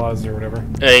that? Pause or whatever?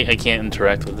 I can't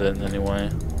interact with it in any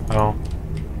way. Oh.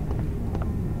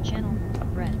 Channel,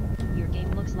 Brett, your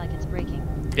game looks like it's breaking.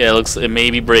 Yeah, it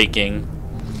may be breaking.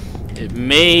 It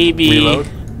may be... Reload?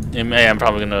 I'm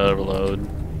probably gonna reload.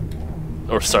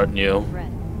 Or start new. Brett,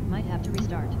 might have to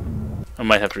restart. I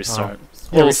might have to restart.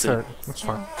 Yeah, We'll see. restart. That's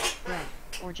fine. Channel, Brett,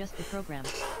 or just the program.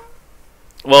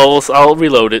 Well, I'll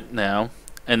reload it now.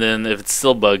 And then if it's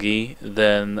still buggy,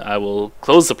 then I will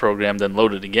close the program, then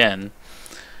load it again.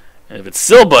 And if it's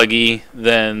still buggy,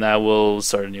 then I will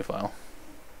start a new file.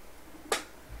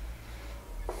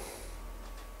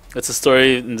 It's a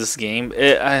story in this game.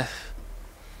 I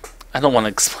don't want to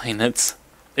explain it.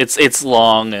 It's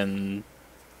long and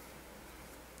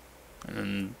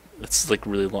it's like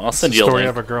really long. I'll send you a Story link.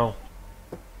 of a girl.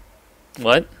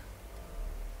 What?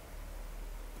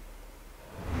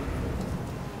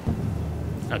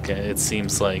 Okay, it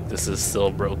seems like this is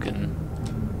still broken.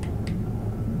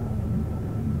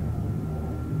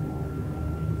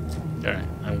 Alright,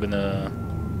 I'm gonna...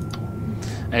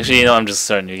 Actually, you know, I'm just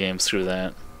starting a new game. Screw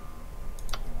that.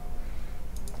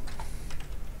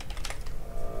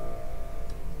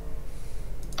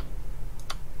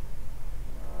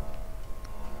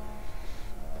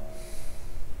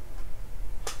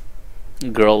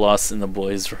 Girl lost in the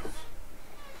boys' room.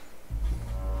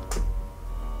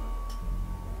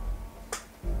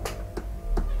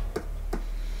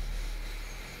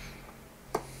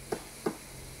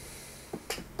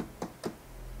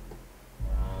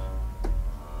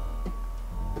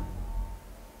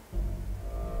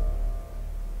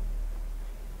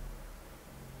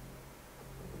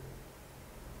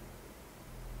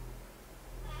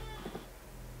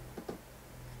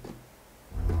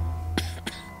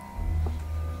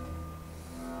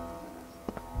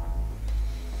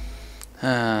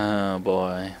 Oh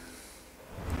boy.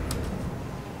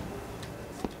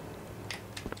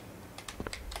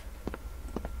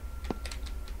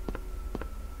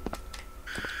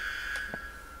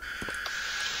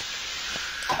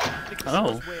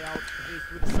 Oh. Way out is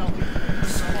through the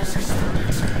southeast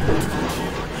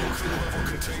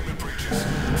Containment breaches.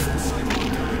 Full cycle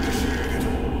initiated.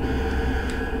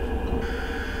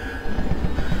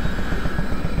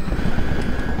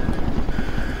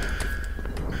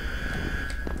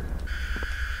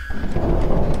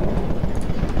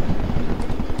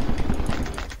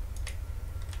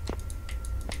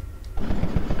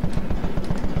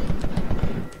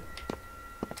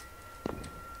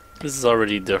 This is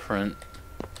already different.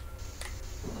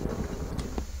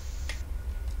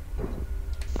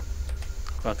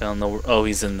 Fuck, I don't know where... Oh,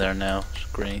 he's in there now.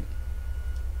 Great.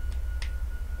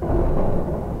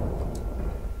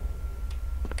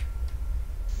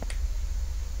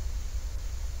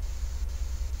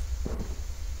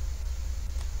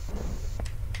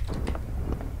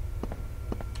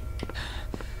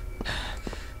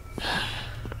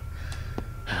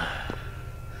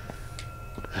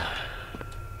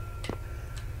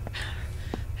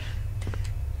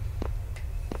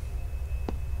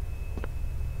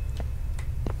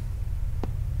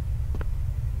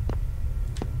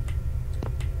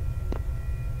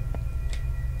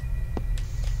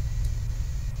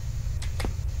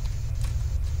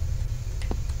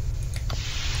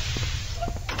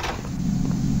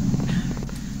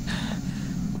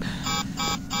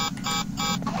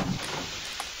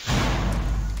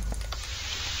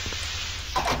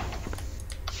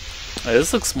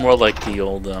 This looks more like the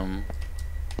old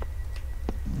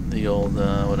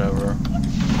whatever.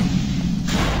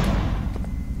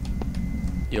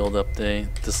 The old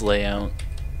update, this layout.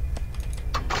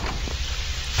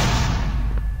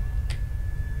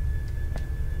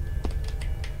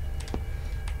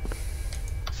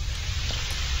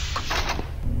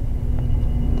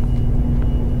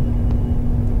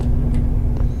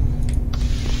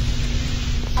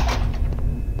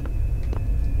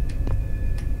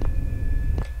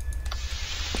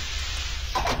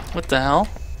 What the hell?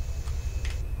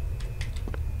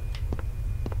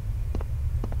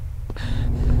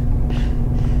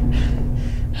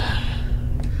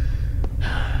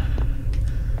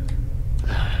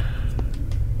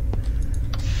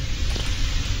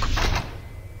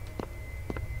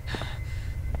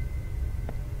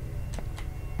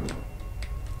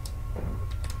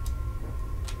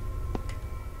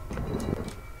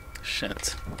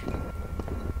 shit.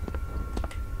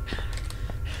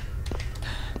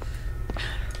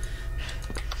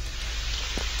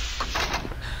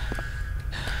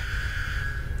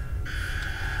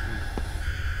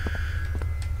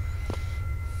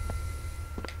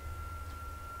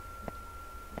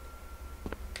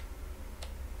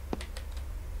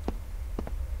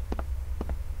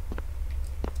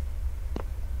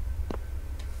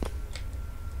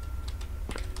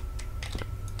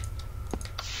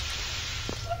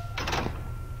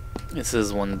 This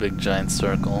is one big giant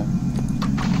circle.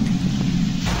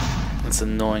 It's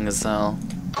annoying as hell.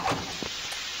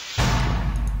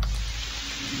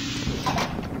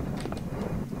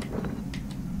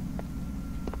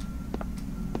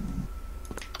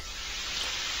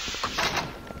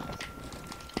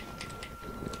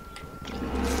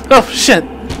 Oh shit!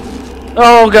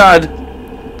 Oh god!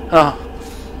 Oh.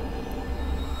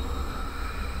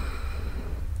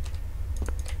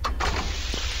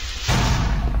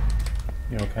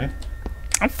 You okay?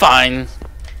 I'm fine.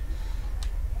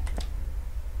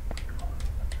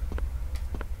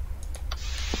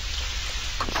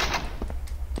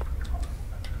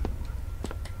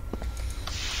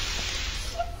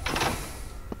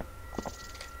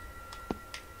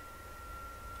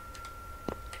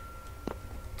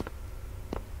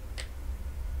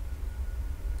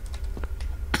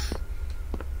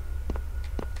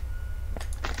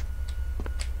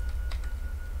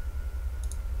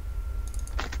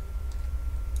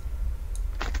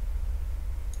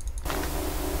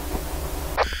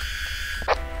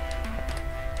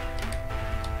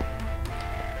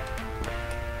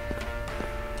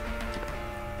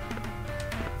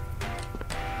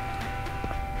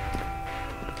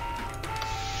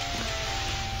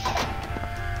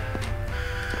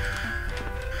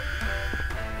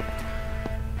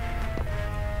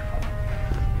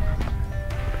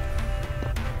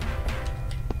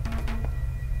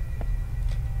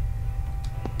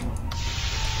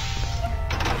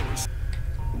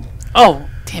 Oh,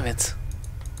 damn it.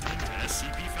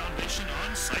 SCP Foundation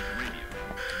on-site radio.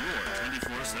 Your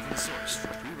 24/7 source for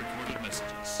pre-recorded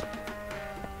messages.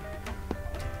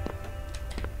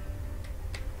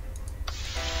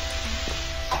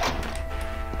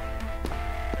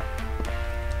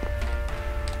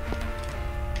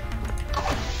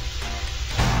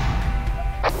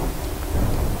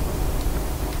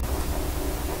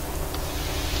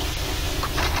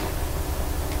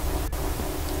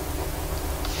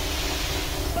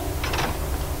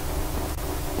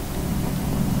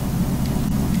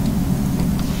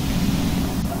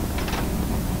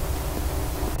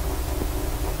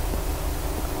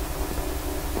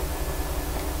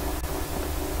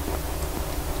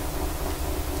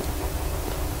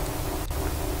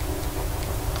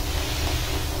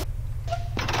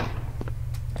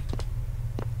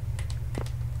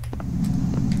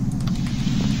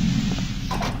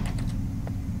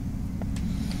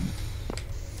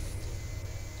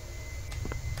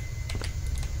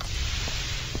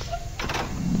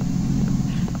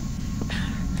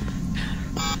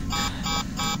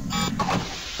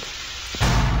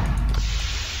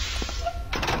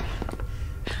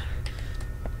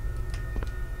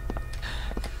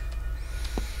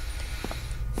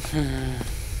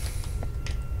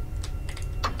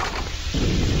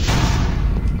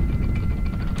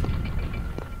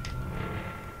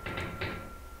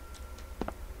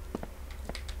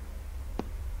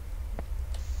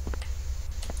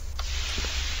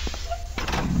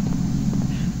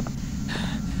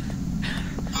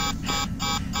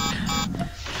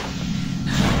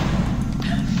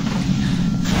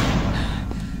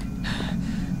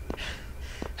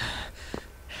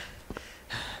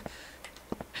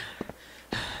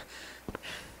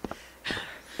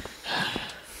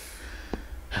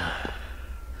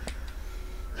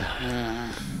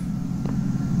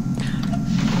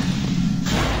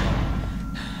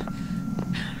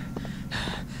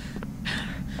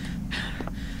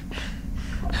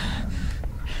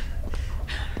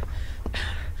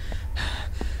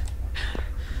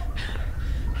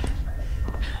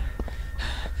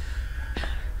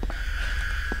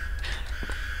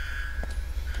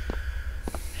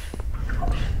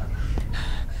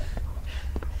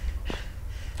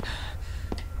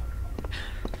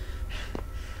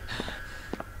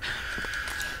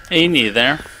 Hey, you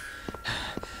there?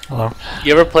 Hello.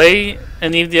 You ever play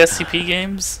any of the SCP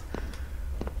games?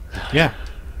 Yeah.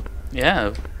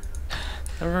 Yeah.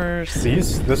 Ever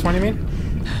These? This one you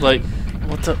mean? like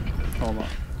what's up? Hold on.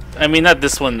 I mean, not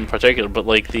this one in particular, but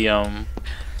like the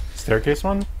Staircase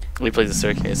one? we played the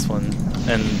staircase one,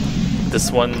 and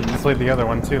this one. You played the other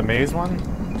one too, the maze one?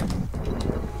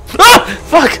 Ah!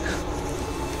 Fuck!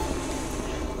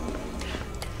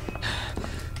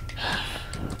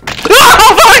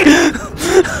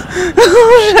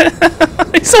 shit!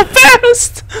 He's so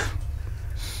fast!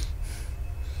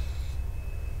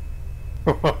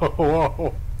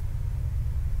 Whoa.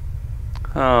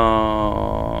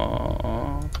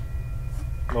 Oh.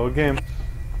 Load game.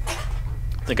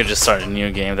 I think I just started a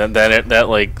new game. That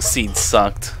like seed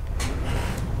sucked.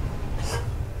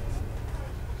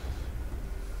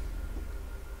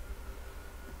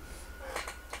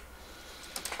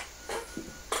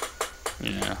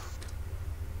 Yeah.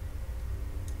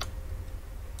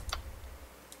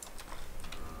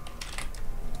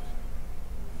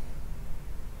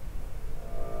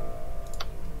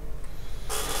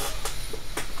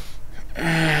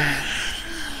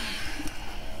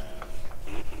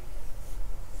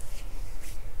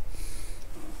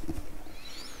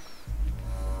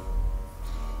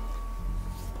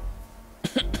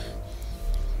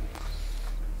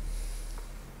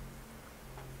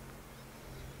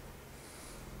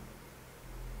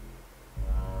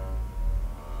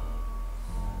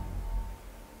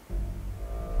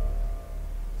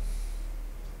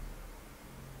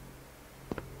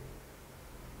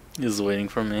 He's waiting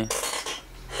for me.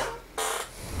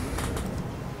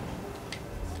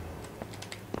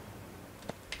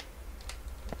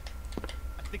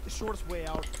 I think the shortest way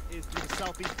out is through the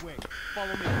southeast wing.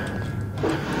 Follow me.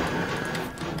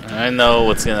 I know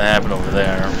what's gonna happen over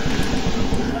there.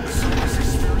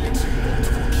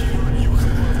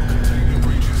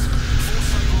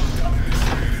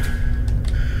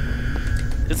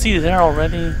 Is he there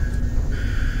already?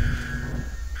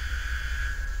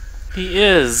 He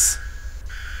is.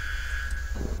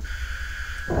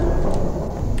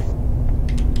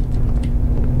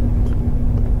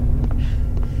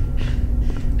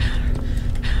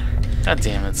 God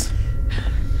damn it.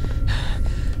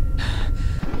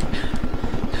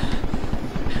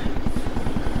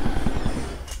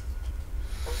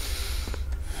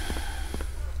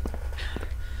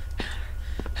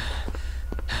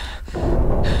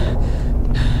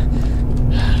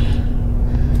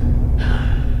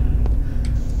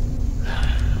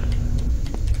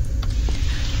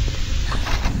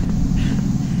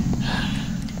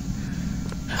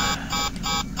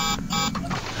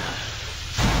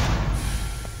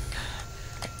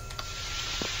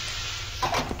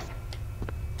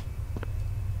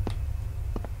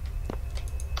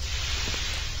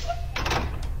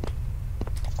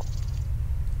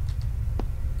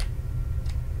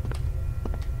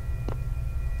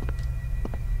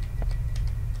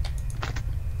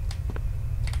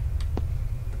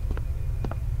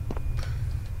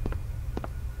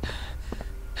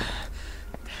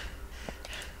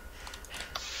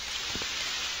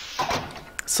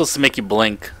 It's supposed to make you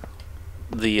blink.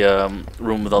 The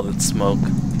room with all that smoke.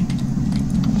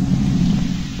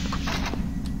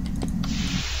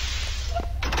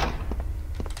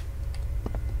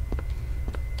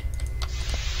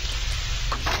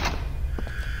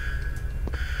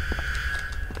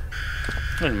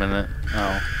 Wait a minute.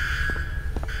 Oh.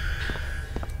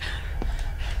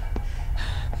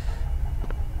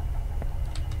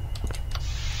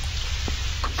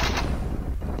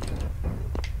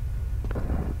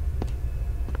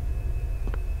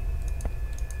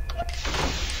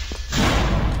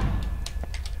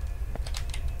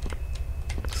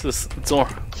 This door.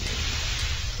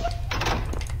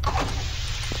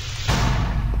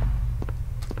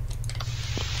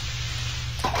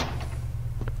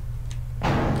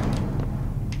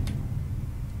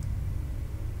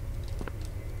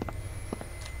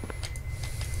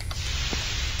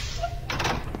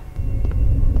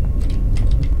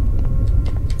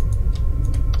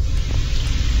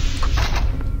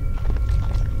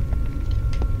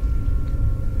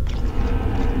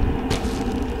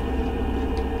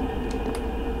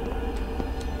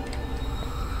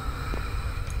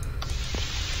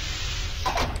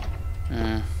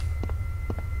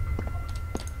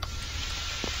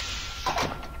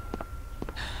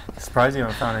 Surprised you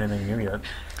haven't found anything new yet.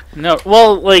 No,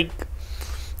 well, like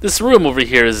this room over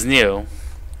here is new.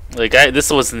 Like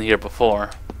this wasn't here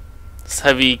before. This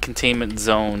heavy containment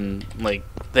zone like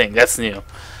thing that's new.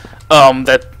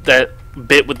 That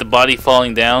bit with the body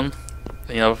falling down,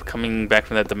 you know, coming back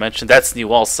from that dimension, that's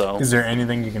new also. Is there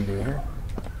anything you can do here?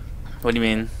 What do you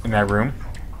mean? In that room?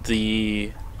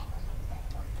 The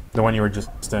one you were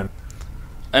just in.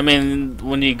 I mean,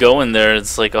 when you go in there,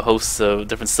 it's like a host of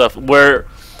different stuff. Where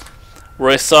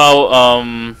I saw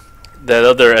that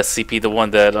other SCP, the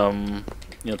one that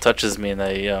you know touches me and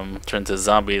I turn to a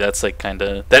zombie. That's like kind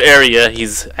of that area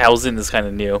he's housed in is kind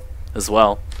of new as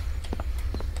well.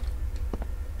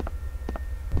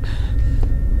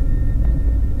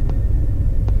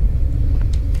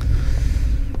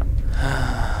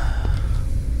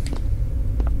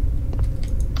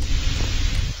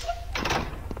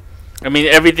 I mean,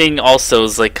 everything also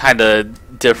is like kind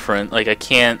of different. Like I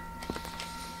can't.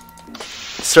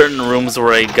 Certain rooms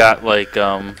where I got like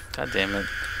god damn it,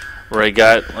 where I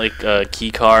got like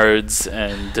key cards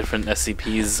and different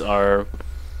SCPs are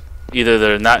either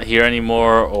they're not here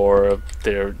anymore or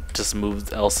they're just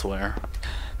moved elsewhere.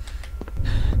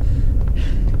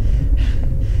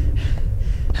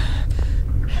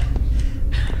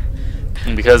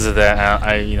 And because of that,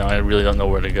 I really don't know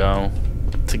where to go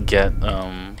to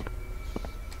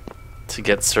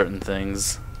get certain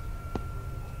things.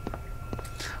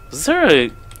 Was there a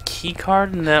key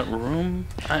card in that room?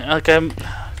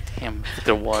 Damn, if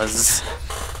there was.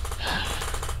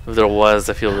 If there was,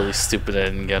 I feel really stupid I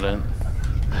didn't get it.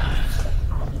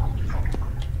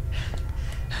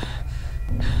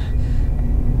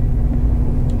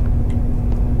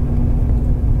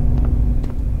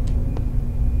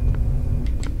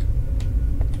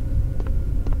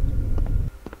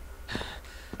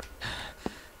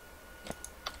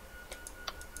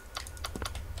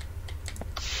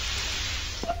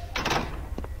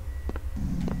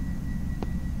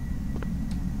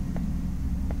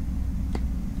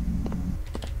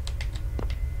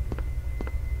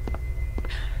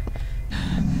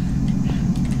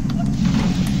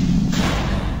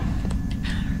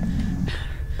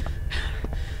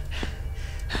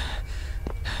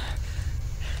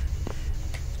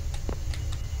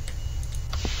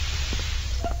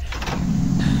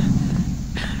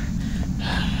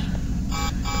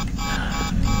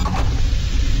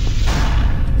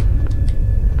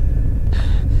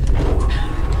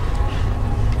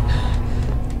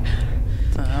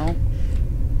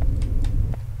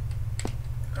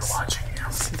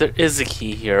 There is a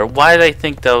key here. Why did I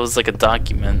think that was like a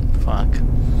document? Fuck.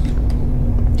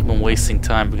 I've been wasting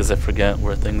time because I forget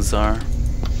where things are.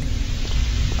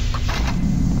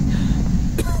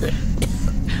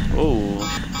 Oh.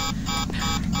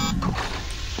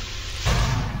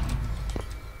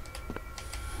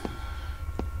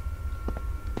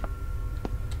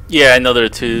 Yeah, I know there are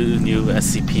 2 new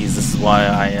SCPs. This is why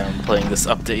I am playing this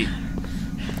update.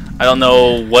 I don't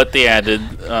know what they added.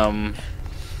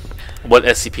 What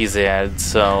SCPs they added,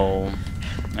 so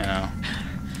yeah.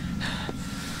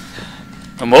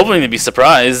 I'm hoping to be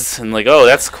surprised and like, oh,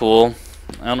 that's cool.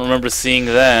 I don't remember seeing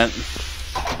that.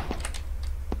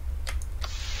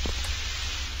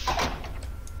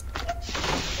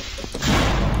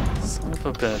 Son of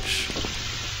a bitch.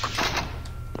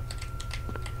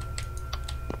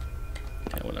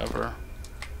 Okay, whatever.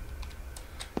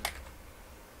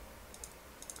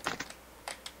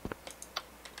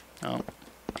 Oh.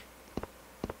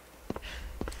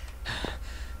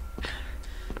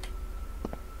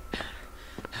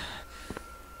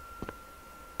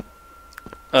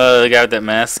 The guy with that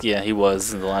mask, yeah, he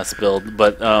was in the last build,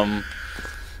 but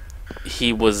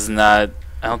he was not.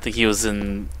 I don't think he was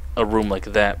in a room like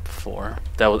that before.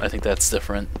 I think that's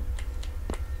different.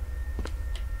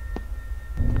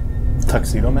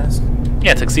 Tuxedo mask?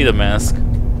 Yeah, tuxedo mask.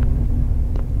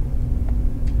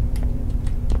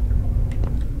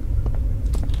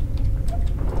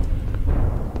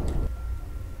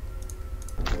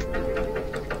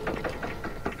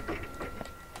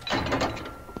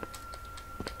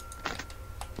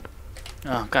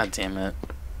 Oh, god damn it.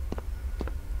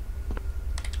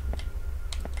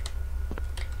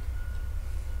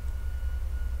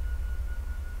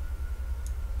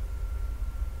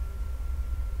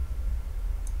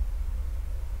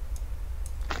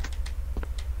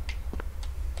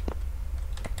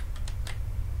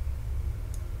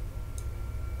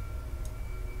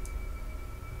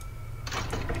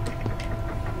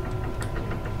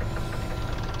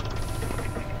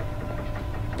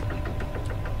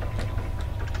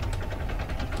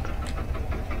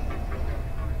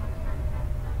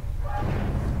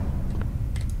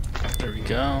 There we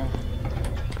go.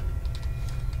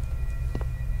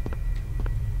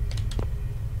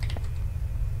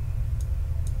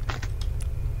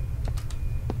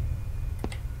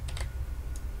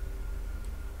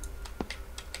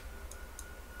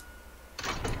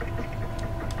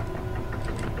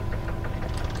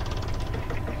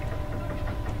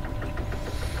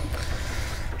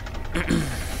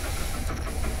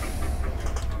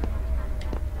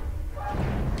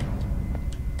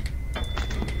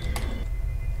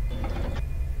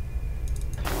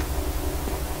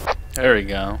 There we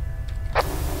go.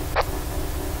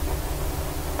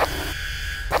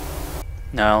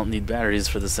 Now I don't need batteries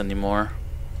for this anymore.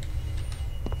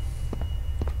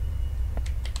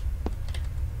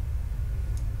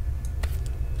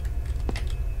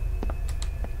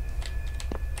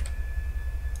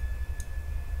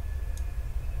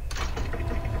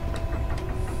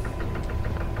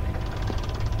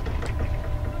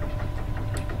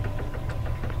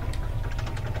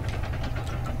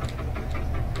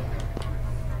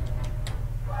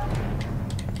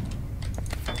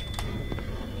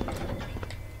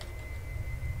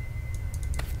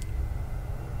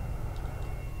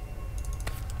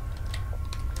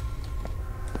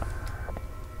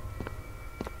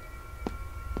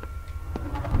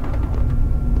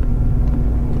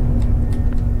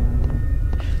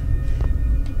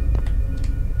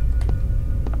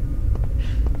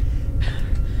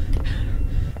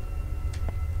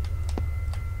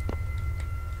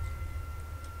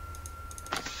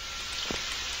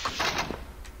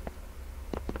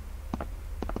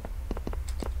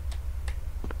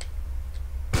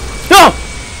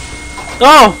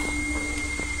 Oh!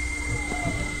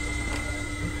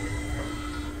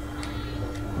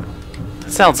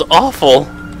 That sounds awful.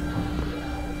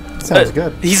 Sounds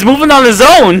good. He's moving on his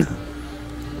own!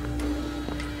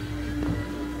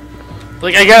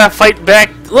 Like, I gotta fight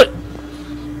back. Look!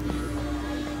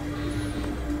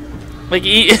 Like,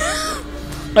 he...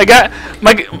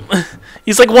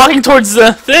 He's like walking towards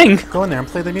the thing. Go in there and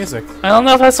play the music. I don't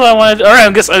know if that's what I wanted. Alright,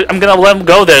 I guess I'm gonna let him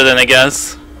go there then, I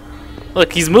guess.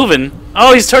 Look, he's moving.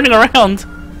 Oh, he's turning around.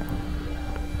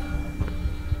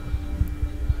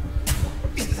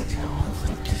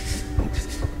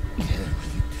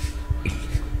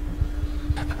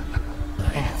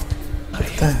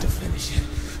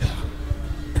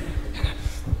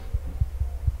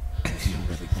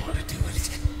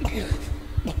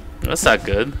 That's not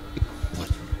good.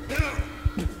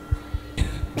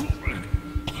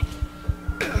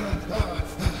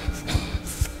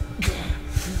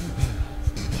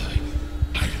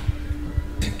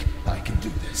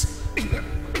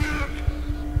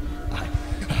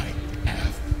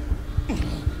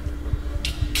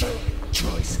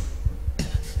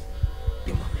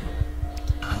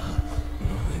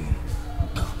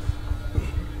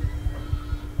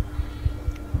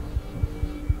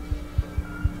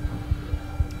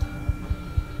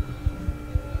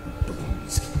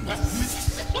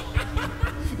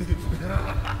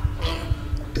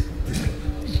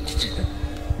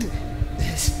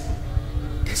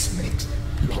 This makes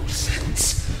no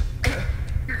sense.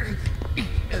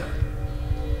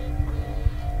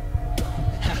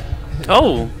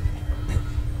 Oh.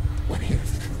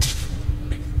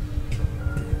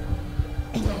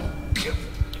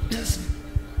 This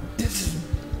is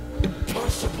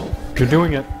impossible. You're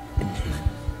doing it.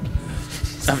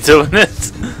 I'm doing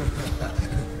it.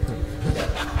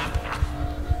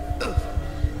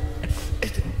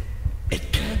 It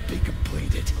can't be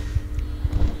completed.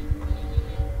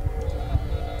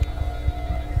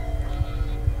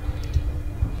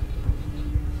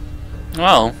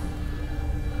 Well.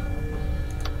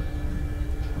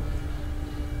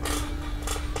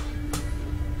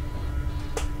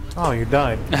 Oh, you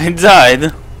died. I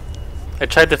died. I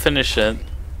tried to finish it.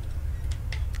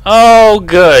 Oh,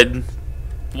 good.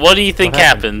 What do you think What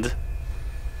happened? happened?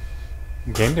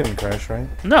 The game didn't crash, right?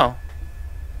 No.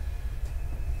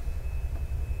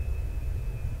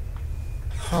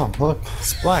 Oh, look,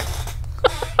 it's black.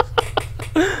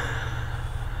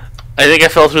 I think I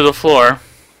fell through the floor.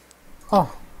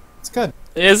 Oh, it's good.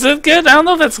 Is it good? I don't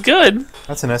know if that's good.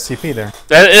 That's an SCP there.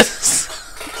 That is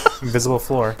Invisible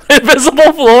floor.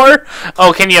 invisible floor.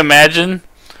 Oh, can you imagine?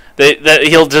 That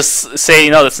he'll just say,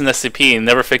 you know, that's an SCP and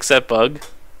never fix that bug.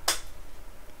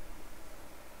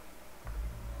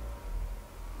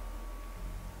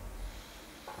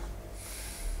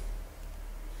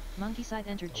 Monkey side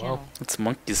entered channel. It's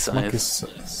monkey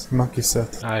size. Monkey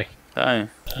Seth. Hi. Hi.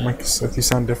 Monkey Seth, you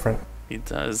sound different. He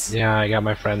does. Yeah, I got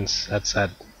my friend's headset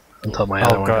until my Oh,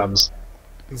 other one God. comes.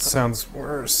 It sounds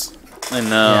worse. I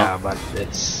know. Yeah, but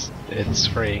it's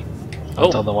free Oh.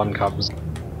 until the one comes.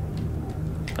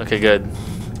 Okay, good.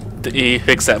 He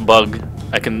fixed that bug.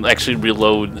 I can actually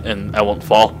reload and I won't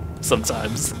fall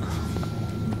sometimes.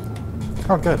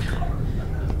 Oh, good.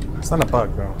 It's not a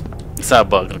bug, though. It's not a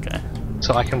bug, okay.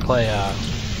 So I can play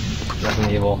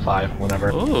Resident Evil 5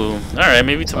 whenever. Ooh, alright,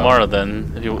 maybe tomorrow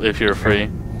then, if you're free.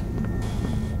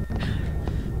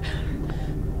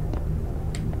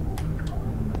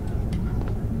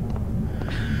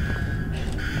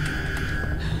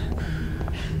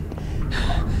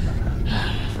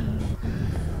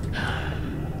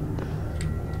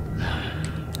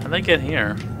 How'd I get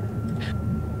here?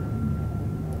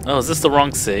 Oh, is this the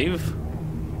wrong save?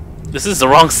 This is the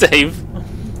wrong save.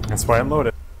 That's why I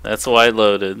loaded. That's why I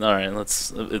loaded. Alright,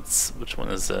 which one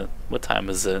is it? What time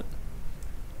is it?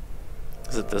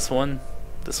 Is it this one?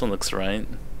 This one looks right.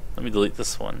 Let me delete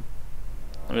this one.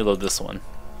 Let me load this one.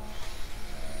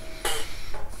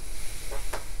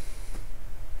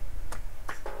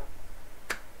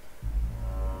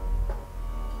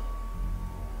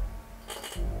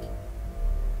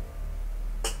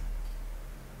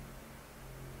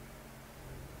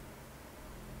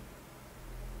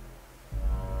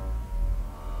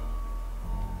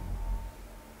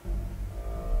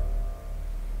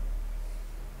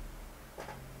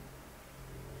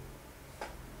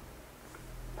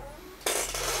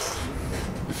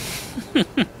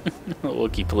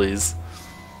 Wookie, please.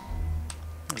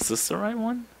 Is this the right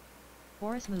one?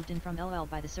 Boris moved in from LL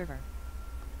by the server.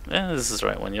 Yeah, this is the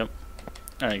right one, yep.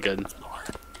 Alright, good.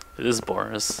 It is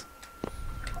Boris.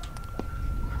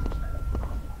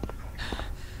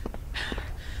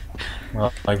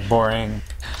 Well, like boring.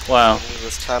 Wow.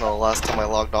 This channel last time I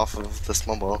logged off of this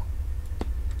mobile.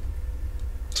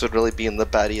 This would really be in the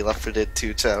baddie Left 4 Dead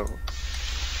 2 channel.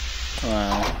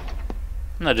 Wow.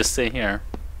 No, just stay here.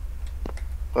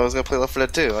 I was gonna play Left 4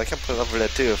 Dead 2. I can't play Left 4 Dead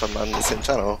 2 if I'm not on the same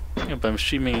channel. Yeah, but I'm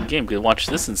streaming a game. You could watch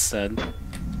this instead.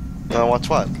 Watch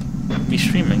what? Me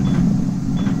streaming.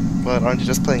 But aren't you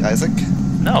just playing Isaac?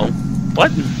 No.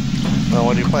 What?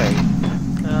 What are you playing?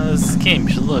 This game.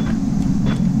 You should look.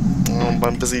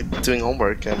 I'm busy doing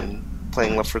homework and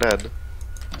playing Left 4 Dead.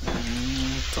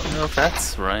 Don't know if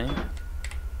that's right.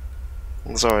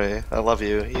 I'm sorry. I love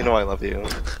you. You know I love you.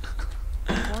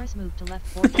 Forrest moved to left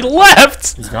 4. He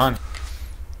left! He's gone.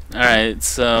 Alright,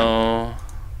 so...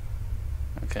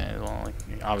 Okay, well,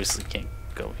 you obviously can't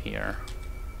go here.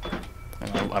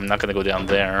 I'm not gonna go down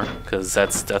there, because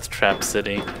that's Death Trap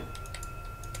City.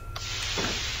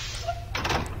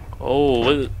 Oh,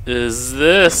 what is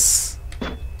this?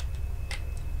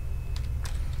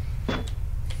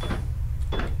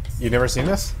 You never seen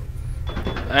this?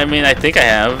 I mean, I think I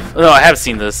have. No, I have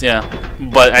seen this, yeah.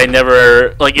 But I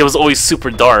never... Like, it was always super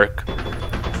dark.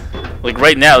 Like,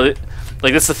 right now...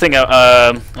 Like, that's the thing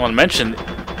I want to mention.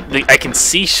 I can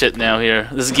see shit now here.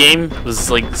 This game was,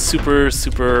 like, super,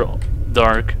 super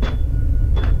dark.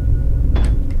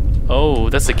 Oh,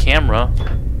 that's a camera.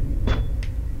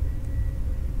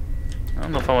 I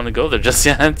don't know if I want to go there just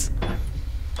yet.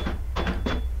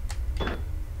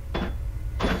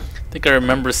 I think I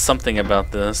remember something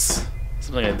about this.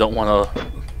 Something I don't want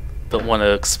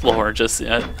to explore just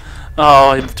yet.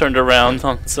 Oh, it turned around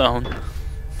on its own.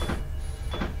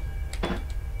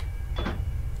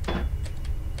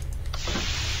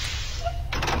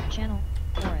 Channel,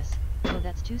 Forrest. Oh,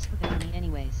 that's too spooky for me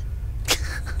anyways.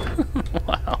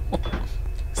 Wow.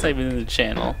 It's not even in the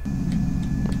channel.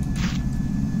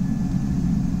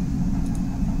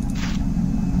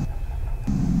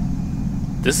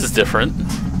 This is different.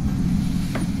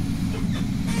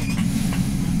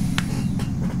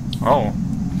 Oh.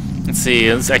 Let's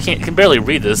see. I can barely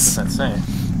read this. What's that say?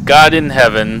 God in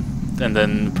heaven, and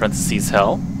then parentheses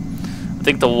hell. I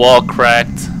think the wall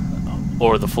cracked,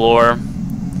 or the floor,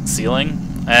 ceiling.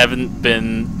 I haven't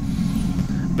been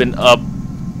up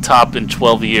top in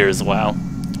 12 years. Wow.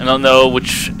 I don't know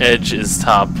which edge is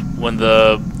top. When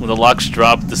the locks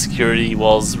drop, the security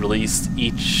walls released.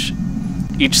 Each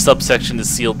subsection is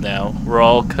sealed now. We're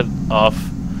all cut off.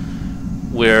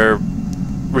 We're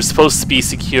supposed to be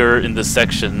secure in this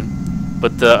section,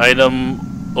 but the item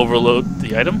overload.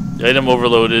 The item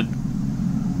overload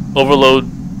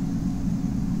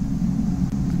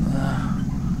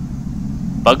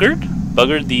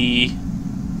buggered the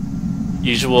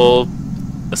usual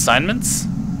assignments.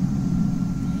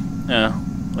 Yeah,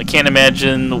 I can't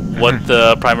imagine what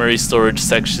the primary storage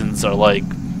sections are like.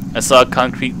 I saw a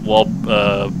concrete wall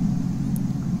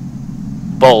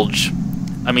bulge.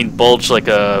 I mean, bulge like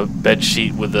a bed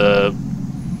sheet with a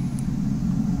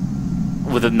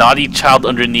naughty child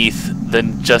underneath,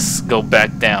 then just go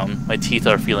back down. My teeth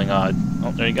are feeling odd.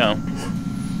 Oh, there you go.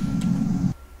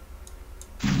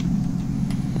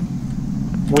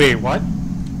 Wait, what?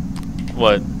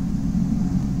 What?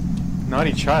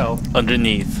 Naughty child.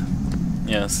 Underneath.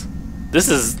 Yes. This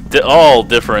is all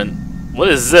different. What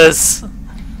is this?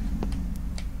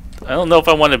 I don't know if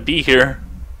I want to be here.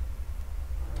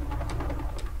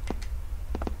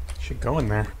 Should go in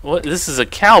there. What? This is a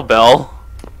cowbell.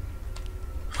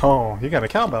 Oh, you got a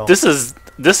cowbell. This is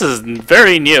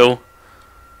very new.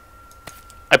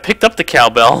 I picked up the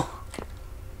cowbell.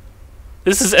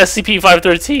 This is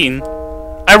SCP-513.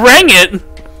 I rang it.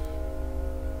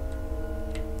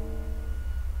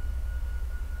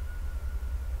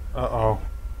 Uh-oh.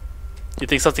 You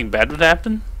think something bad would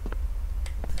happen?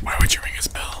 Why would you ring his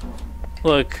bell?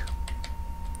 Look.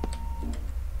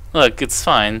 Look, it's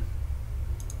fine.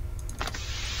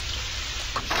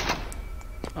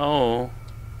 Oh.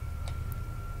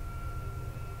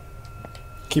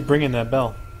 Keep ringing that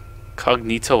bell.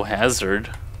 Cognito hazard.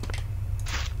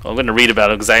 Well, I'm going to read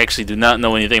about it because I actually do not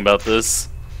know anything about this.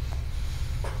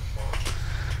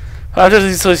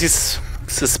 So he's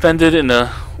suspended in a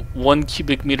 1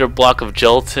 cubic meter block of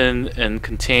gelatin and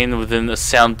contained within a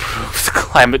soundproofed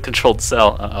climate-controlled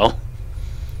cell. Uh-oh.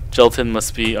 Gelatin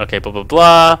must be... Okay, blah, blah,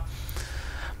 blah.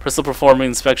 Personal performing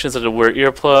inspections are to wear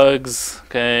earplugs.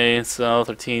 Okay, so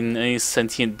 13. Any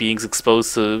sentient beings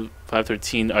exposed to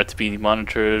 513 are to be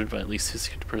monitored by at least 2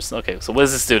 security personnel. Okay, so what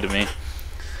does this do to me?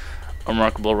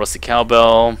 Unremarkable rusty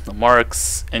cowbell. No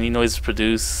marks. Any noise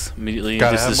produced immediately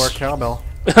Gotta have induces more cowbell.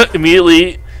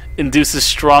 immediately induces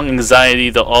strong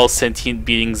anxiety to all sentient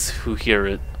beings who hear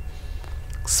it.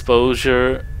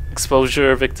 Exposure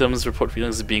Exposure victims report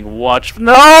feelings of being watched.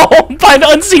 No! By an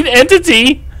unseen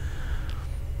entity!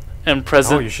 And Oh,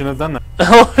 present. you shouldn't have done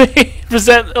that.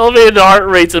 Present elevated heart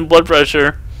rates and blood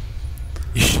pressure.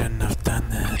 You shouldn't have done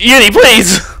that. Yeti,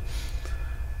 please!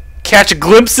 Catch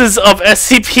glimpses of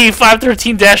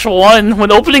SCP-513-1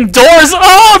 when opening doors.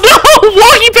 Oh no!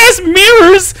 Walking past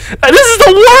mirrors! This is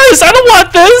the worst! I don't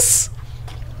want this!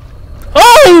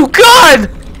 Oh god!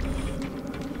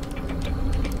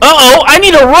 Uh-oh, I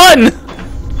need to run!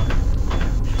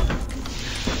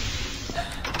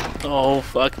 Oh,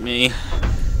 fuck me.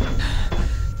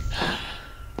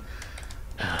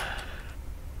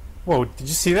 Whoa, did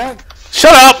you see that?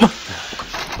 Shut up!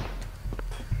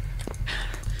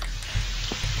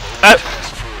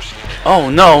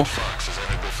 Oh no. Fox has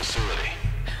entered the facility.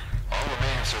 All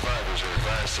remaining survivors are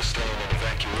advised to stay in an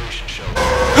evacuation shelter.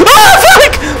 Ah,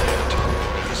 fuck!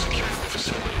 To secure the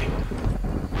facility.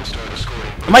 We'll start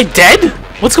escorting. Am I dead?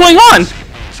 What's going on?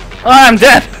 Oh, I'm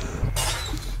dead.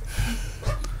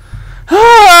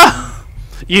 Ah!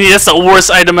 That's the worst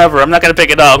item ever. I'm not gonna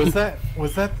pick it up.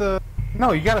 Was that the...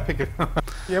 No, you gotta pick it up.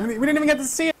 Yeah, we didn't even get to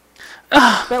see it.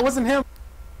 That wasn't him.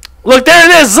 Look, there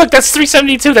it is! Look, that's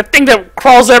 372, that thing that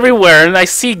crawls everywhere, and I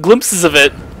see glimpses of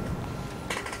it.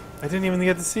 I didn't even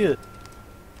get to see it.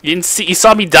 You didn't see, you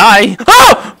saw me die.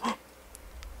 Oh!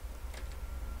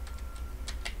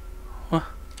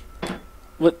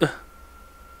 What the?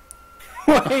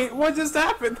 Wait, what just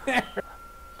happened there?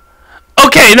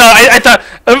 Okay, no, I thought,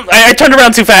 I turned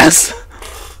around too fast.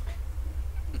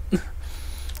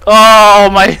 Oh,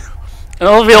 my, I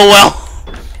don't feel well.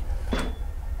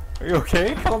 Are you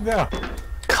okay? Calm down.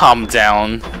 Calm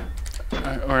down.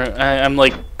 I'm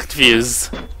like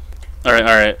confused.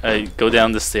 Alright, I go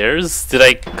down the stairs. Did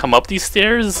I come up these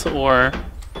stairs, or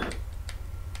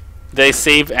did I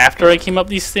save after I came up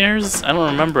these stairs? I don't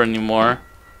remember anymore.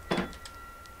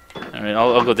 Alright,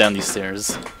 I'll go down these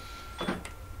stairs.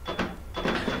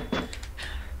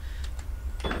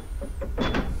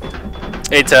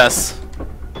 Hey, Tess.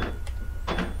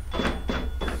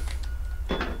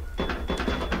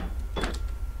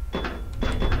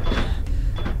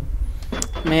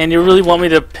 Man, you really want me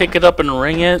to pick it up and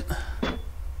ring it?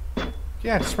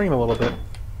 Yeah, just ring it a little bit.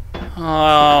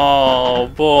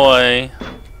 Oh, boy.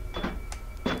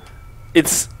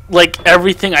 It's like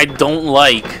everything I don't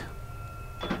like.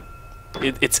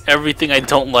 It's everything I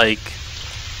don't like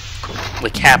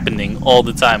happening all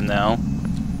the time now.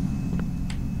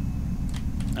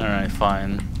 Alright,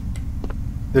 fine.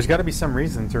 There's gotta be some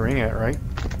reason to ring it, right?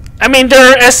 I mean,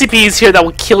 there are SCPs here that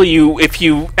will kill you if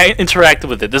you interact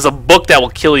with it. There's a book that will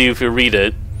kill you if you read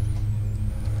it.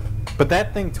 But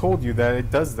that thing told you that it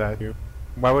does that.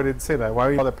 Why would it say that? Why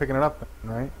would you bother picking it up then,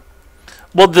 right?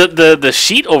 Well, the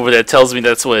sheet over there tells me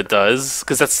that's what it does,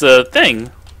 because that's the thing.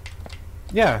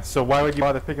 Yeah, so why would you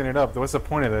bother picking it up? What's the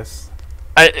point of this?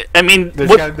 I mean,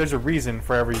 There's a reason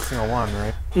for every single one,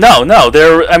 right? No,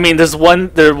 there are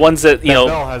ones that, you know,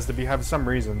 bell has to have some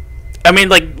reason. I mean,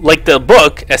 like the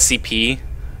book SCP,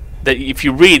 that if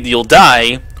you read you'll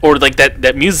die, or like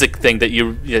that music thing that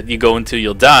you go into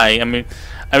you'll die. I mean,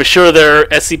 I'm sure there are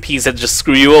SCPs that just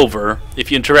screw you over if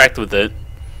you interact with it.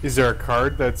 Is there a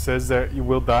card that says that you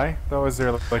will die? Though, is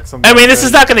there like something? I mean, this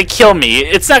is not gonna kill me.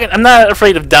 It's not. I'm not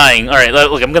afraid of dying. All right,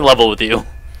 look, I'm gonna level with you.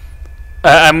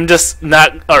 I'm just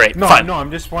not. All right, fine. No, I'm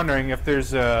just wondering if there was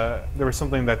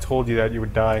something that told you that you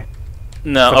would die.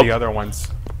 No, For the other ones.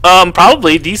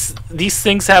 Probably these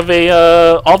things have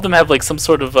all of them have like some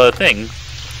sort of thing.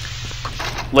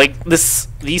 Like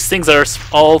these things are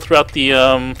all throughout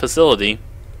the facility.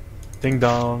 Ding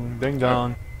dong, ding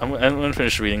dong. I'm gonna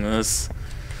finish reading this.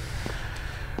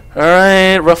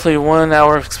 Alright, roughly 1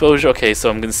 hour of exposure. Okay, so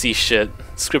I'm gonna see shit.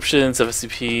 Descriptions of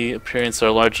SCP appearance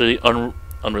are largely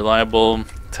unreliable.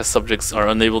 Test subjects are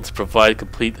unable to provide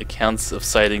complete accounts of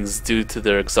sightings due to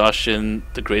their exhaustion,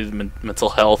 degraded mental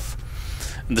health,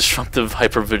 and destructive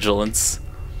hypervigilance.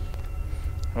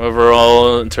 However,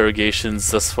 all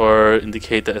interrogations thus far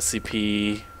indicate that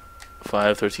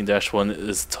SCP-513-1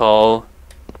 is tall,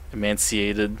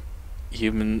 emaciated,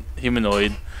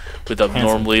 humanoid with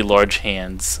abnormally large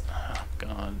hands. Oh,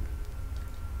 God.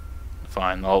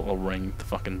 Fine, I'll ring the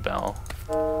fucking bell.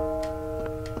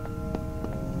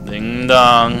 Ding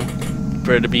dong.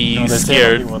 Prepare to be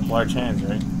scared. With large hands,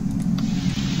 right?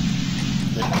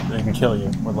 They can kill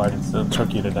you with large hands. They'll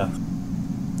choke you to death.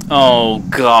 Oh,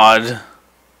 God.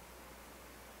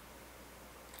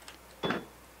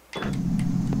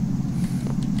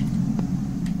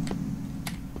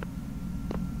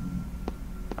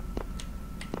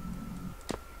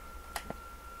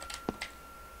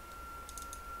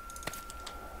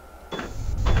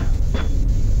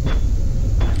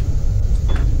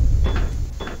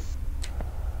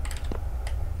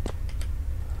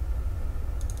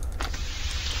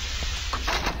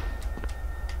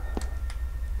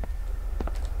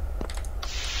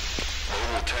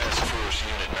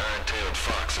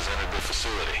 Fox has entered the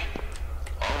facility.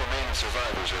 All remaining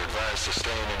survivors are advised to stay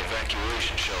in an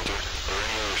evacuation shelter or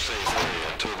any other safe area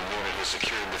until the unit has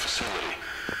secured the facility.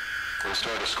 We'll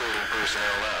start escorting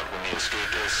personnel out when the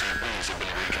escaped SCPs have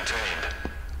been recontained.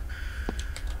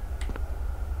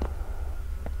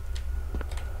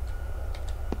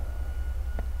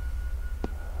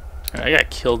 I got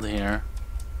killed here.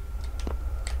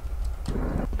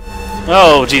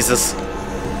 Oh, Jesus.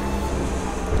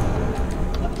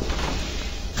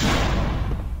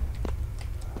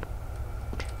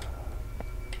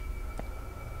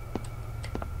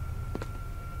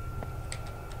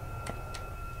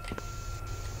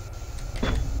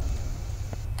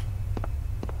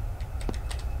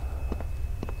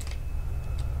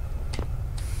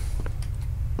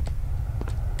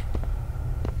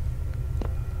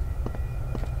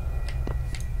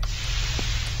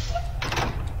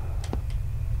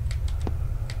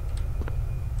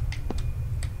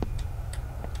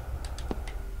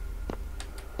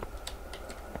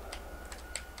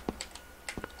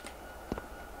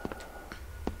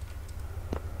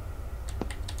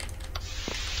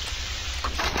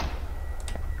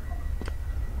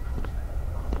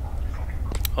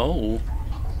 Oh.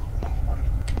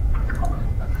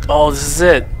 Oh, this is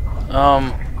it.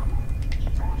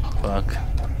 Fuck.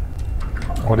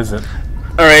 What is it?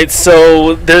 Alright,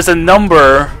 so there's a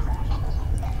number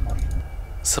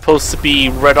supposed to be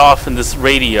read off in this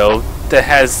radio that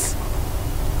has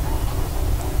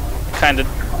kind of...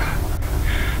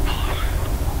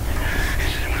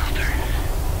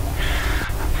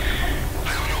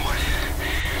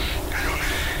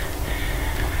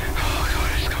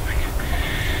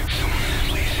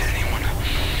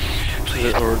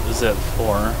 Or is it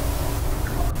 4?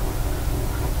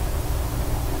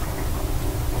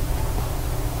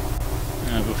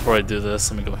 Before I do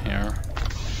this, let me go here.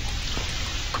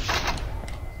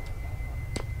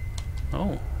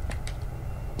 Oh.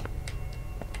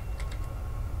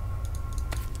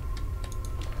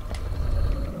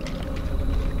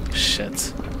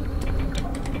 Shit.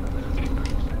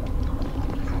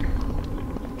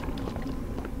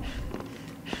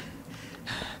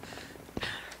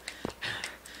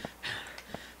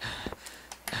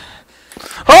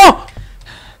 Oh!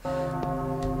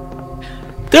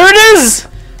 There it is!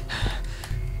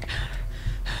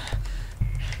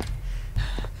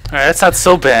 Alright, that's not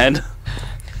so bad.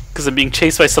 Because I'm being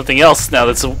chased by something else now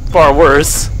that's far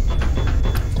worse.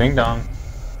 Ding dong.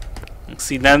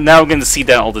 See, now I'm going to see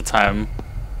that all the time.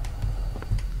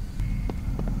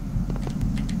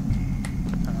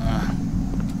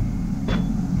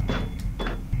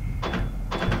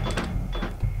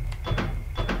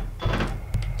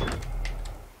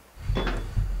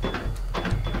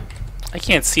 I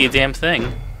can't see a damn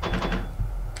thing.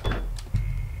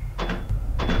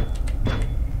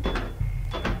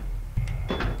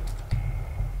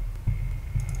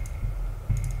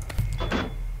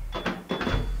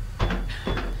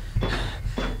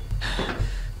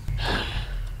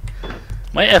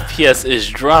 My FPS is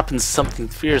dropping something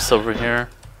fierce over here.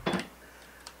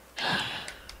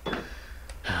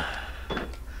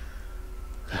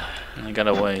 I got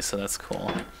away, so that's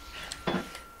cool.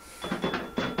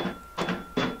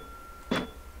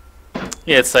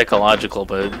 Yeah, it's psychological,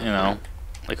 but, you know,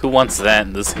 like, who wants that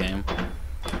in this game?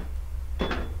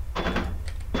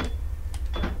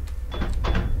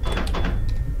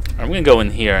 I'm gonna go in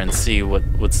here and see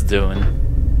what's doing.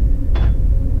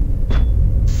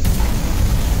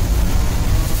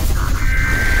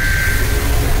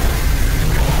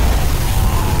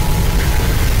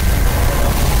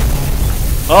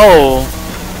 Oh!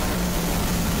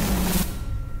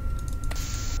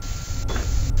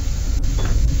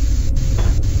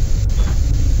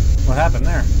 What happened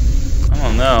there? I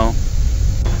don't know.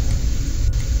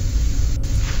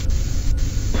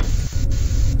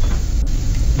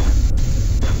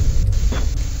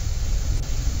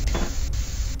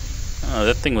 Oh,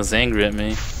 that thing was angry at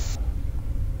me.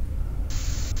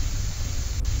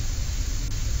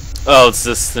 Oh, it's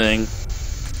this thing.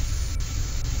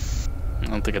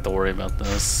 I don't think I have to worry about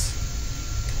this.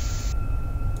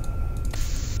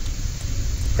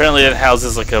 Apparently it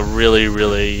houses like a really,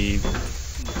 really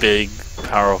big,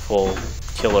 powerful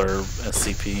killer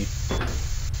SCP.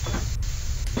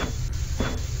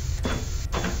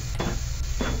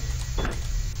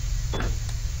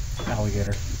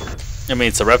 Alligator. I mean,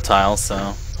 it's a reptile, so...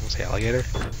 Almost say alligator.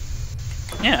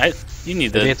 Yeah, you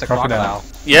need Maybe to... it's a crocodile.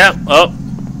 Yeah, oh!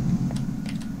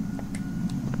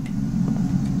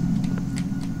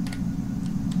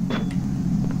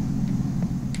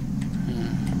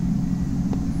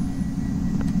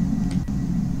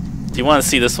 Do you want to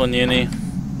see this one, Uni?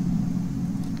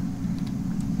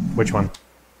 Which one?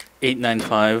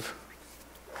 895.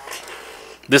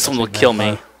 This one will kill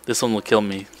me. This one will kill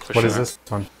me. For What sure. is this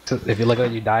one? So if you look at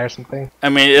it, you die or something? I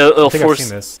mean, it'll I think I've seen force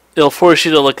this. it'll force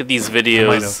you to look at these might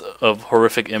videos of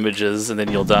horrific images, and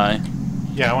then you'll die.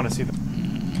 Yeah, I want to see that.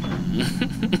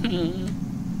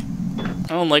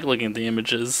 I don't like looking at the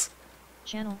images.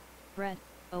 Channel, Bread,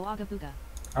 Oagabuga.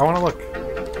 I want to look.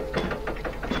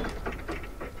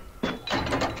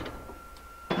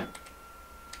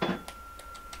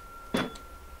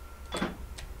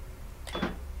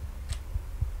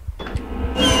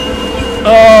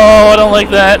 Oh, I don't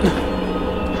like that.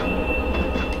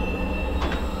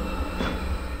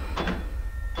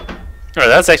 Alright,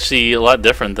 that's actually a lot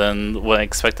different than what I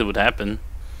expected would happen.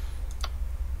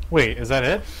 Wait, is that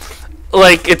it?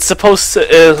 Like, it's supposed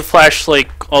to flash,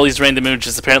 like, all these random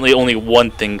images. Apparently only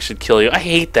one thing should kill you. I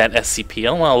hate that SCP. I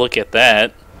don't want to look at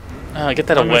that. Get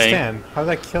that I don't away. understand. How did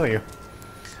that kill you?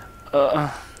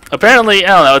 Apparently, I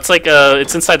don't know. It's like,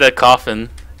 it's inside that coffin.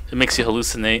 It makes you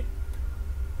hallucinate.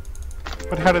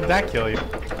 But how did that kill you?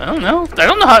 I don't know. I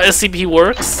don't know how SCP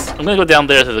works. I'm gonna go down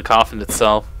there to the coffin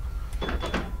itself.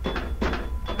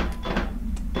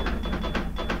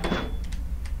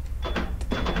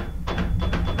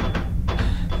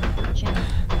 Channel,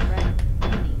 Bread,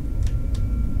 Uni.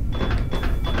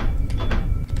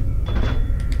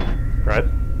 Brett?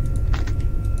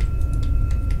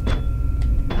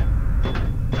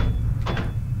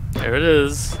 There it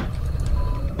is.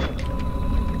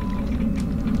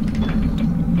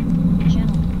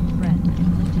 Channel, Bread,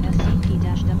 link to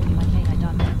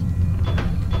scp-wyki.net.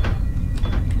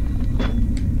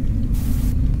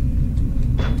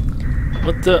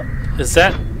 What the? Is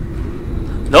that?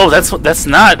 No, that's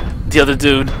not the other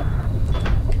dude.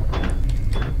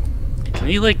 Can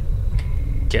he, like,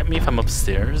 get me if I'm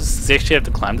upstairs? Does he actually have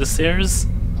to climb the stairs?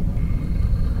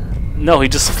 No, he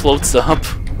just floats up.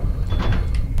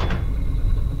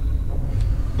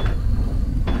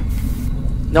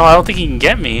 No, I don't think he can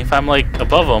get me if I'm, like,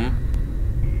 above him.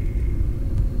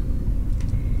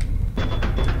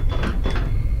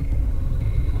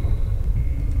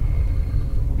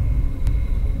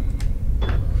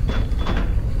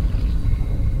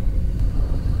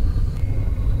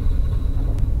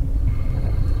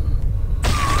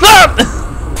 Ah!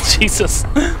 Jesus.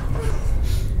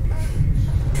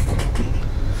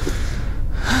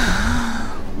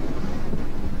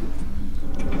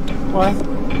 What?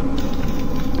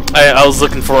 I was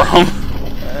looking for him,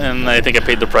 and I think I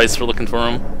paid the price for looking for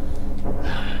him.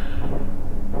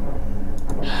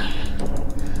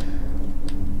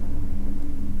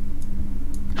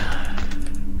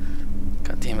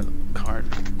 God damn it, card.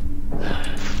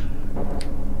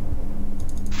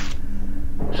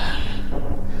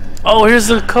 Oh, here's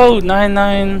the code,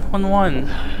 9911.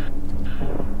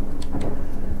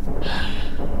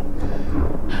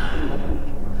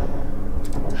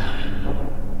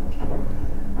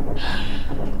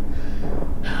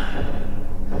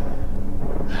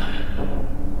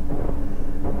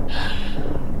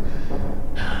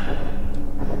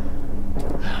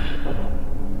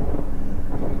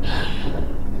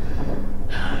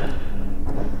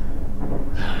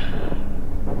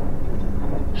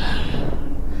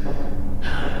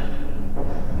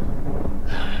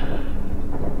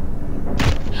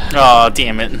 Oh,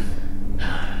 damn it.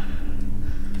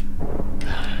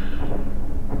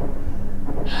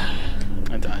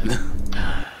 I died.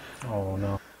 Oh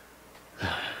no.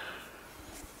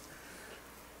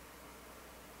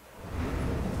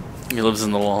 He lives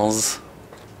in the walls.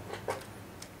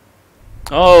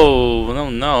 Oh, no,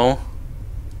 no.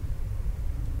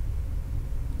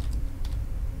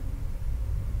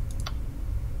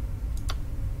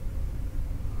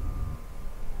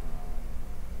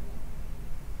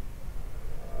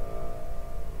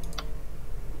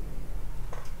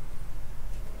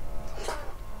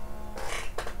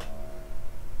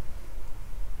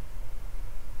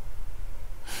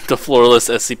 The floorless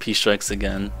SCP strikes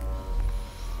again.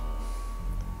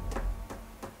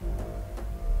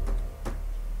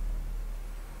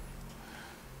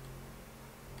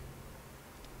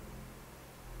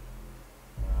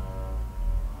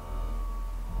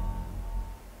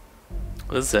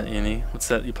 What is that, Annie? What's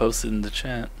that you posted in the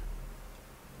chat?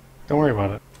 Don't worry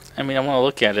about it. I mean, I want to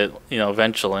look at it, you know,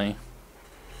 eventually.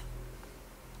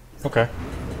 Okay.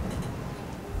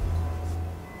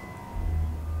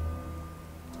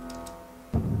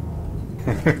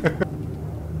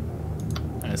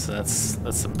 Alright, so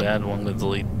that's a bad one. I'm gonna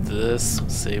delete this.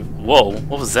 Save. Whoa,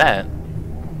 what was that?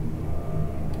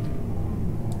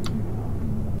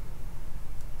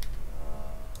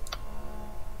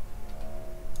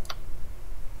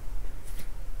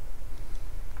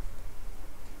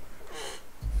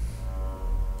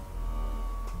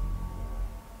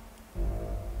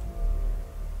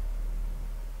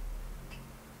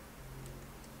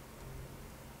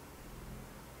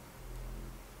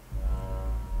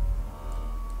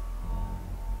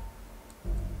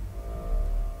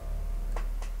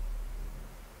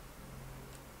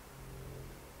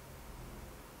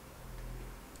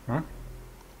 Huh?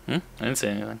 I didn't say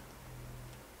anything.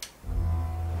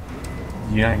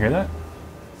 You not hear that?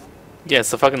 Yeah,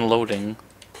 it's the fucking loading.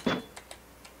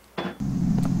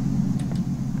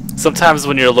 Sometimes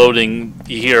when you're loading,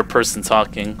 you hear a person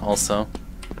talking. Also,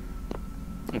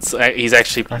 he's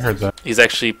actually I heard that. He's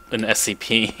actually an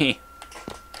SCP,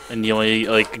 and he only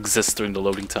like exists during the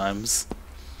loading times.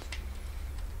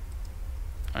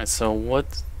 Alright, so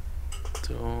what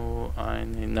do I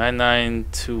need?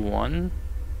 9921?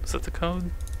 Is that the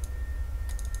code?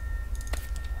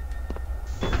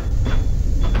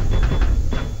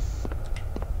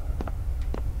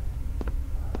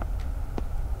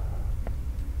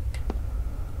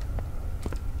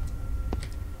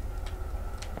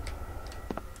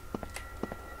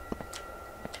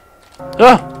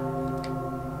 Ah!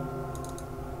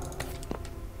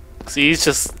 See, he's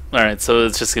just... Alright, so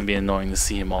it's just gonna be annoying to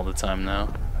see him all the time now.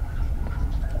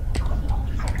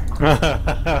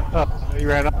 He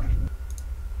ran off.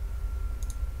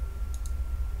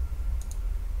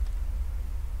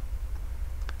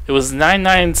 It was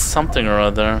 99 something or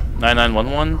other.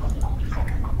 9911?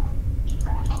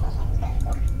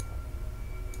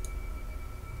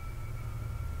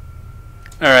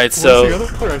 Alright, so...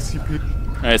 What's the other SCP?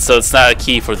 Alright, so it's not a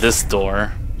key for this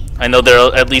door. I know there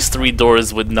are at least 3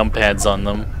 doors with numpads on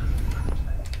them.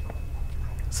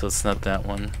 So it's not that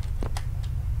one.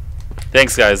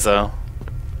 Thanks, guys, though.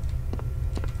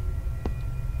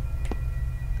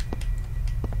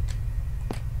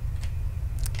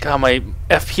 God, my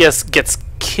FPS gets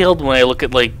killed when I look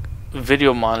at, like,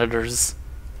 video monitors.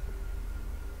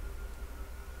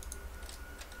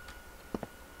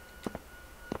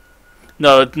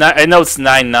 No, it's not, I know it's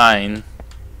 99,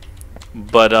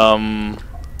 but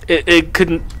it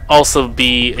couldn't also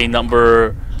be a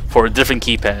number for a different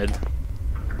keypad.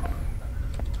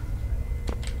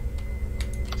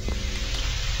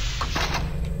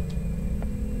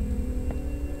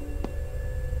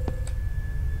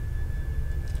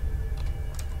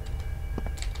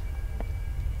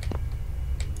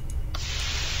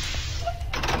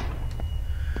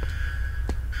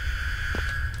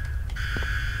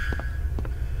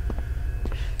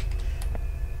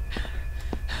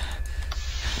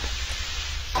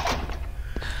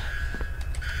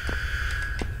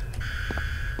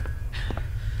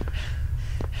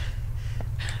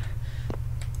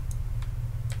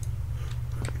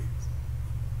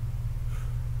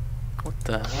 What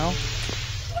the hell?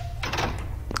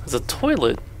 There's a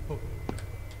toilet.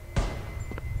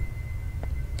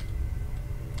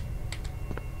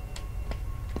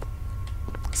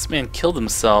 This man killed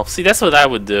himself. See, that's what I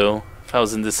would do if I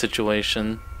was in this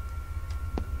situation.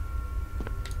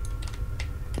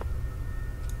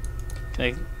 Can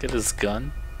I get his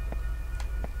gun?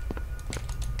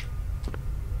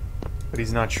 But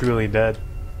he's not truly dead.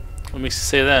 What makes you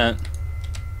say that?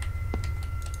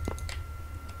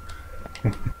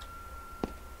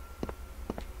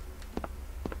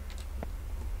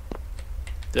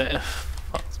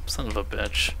 Fuck, son of a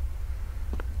bitch.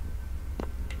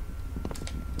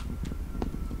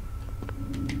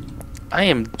 I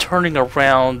am turning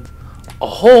around a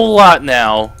whole lot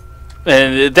now,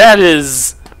 and that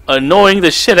is annoying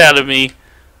the shit out of me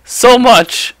so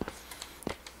much.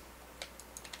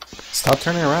 Stop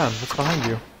turning around. What's behind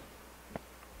you?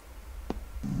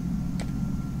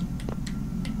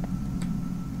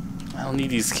 I don't need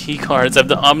these key cards. I have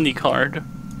the Omni card.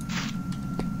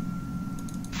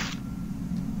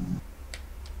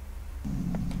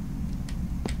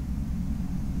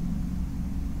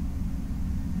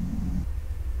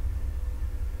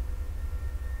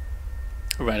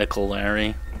 Radical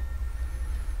Larry.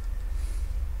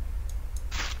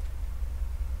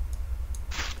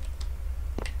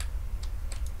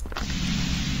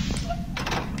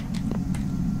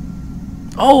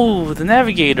 Oh, the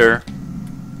navigator.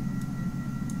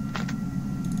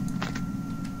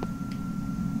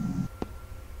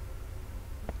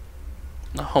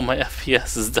 Oh, my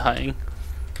FPS is dying.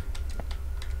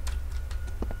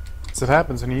 So it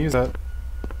happens when you use that.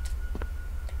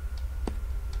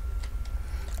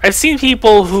 I've seen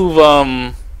people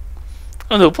who've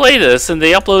who play this and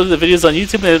they upload the videos on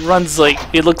YouTube and it runs like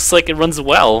it looks like it runs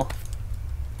well.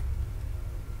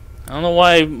 I don't know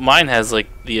why mine has like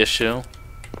the issue.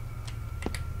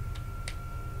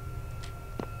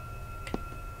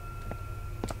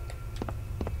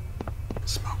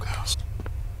 Smoke those.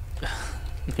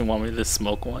 You want me to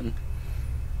smoke one?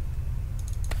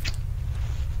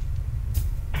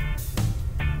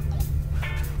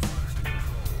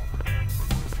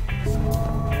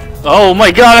 Oh my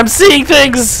god, I'm seeing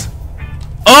things!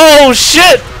 Oh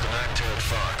shit!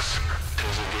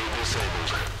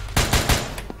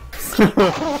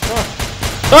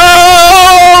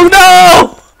 Oh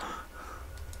no!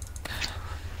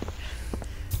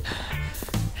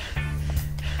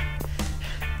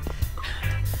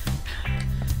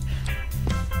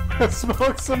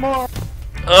 Smoke some more.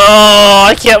 Oh,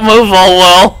 I can't move all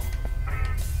well.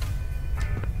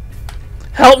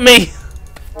 Help me!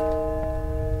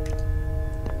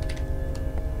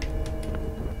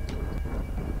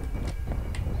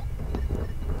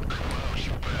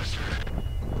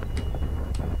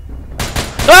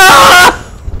 Ah!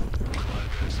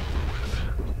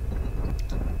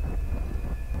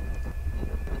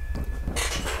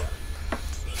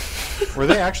 Were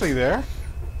they actually there?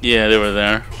 Yeah, they were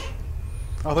there.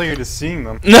 I thought you were just seeing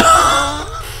them. No!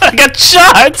 I got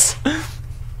shot!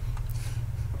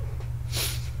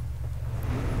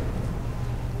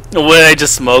 What did I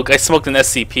just smoke? I smoked an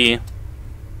SCP.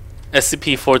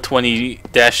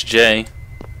 SCP-420-J.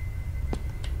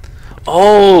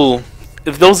 Oh!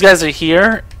 If those guys are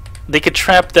here, they could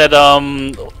trap that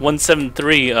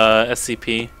 173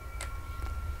 SCP.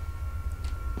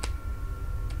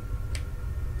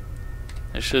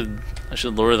 I should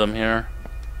lure them here.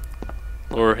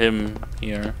 Lure him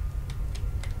here.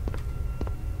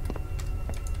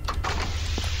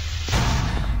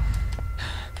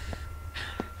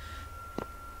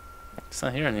 It's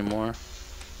not here anymore.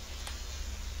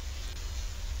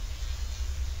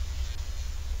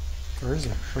 Where is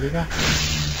it? Where'd he go?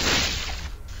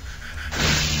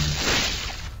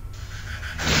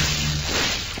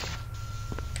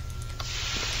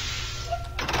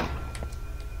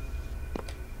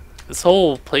 This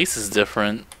whole place is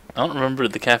different. I don't remember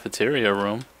the cafeteria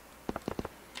room.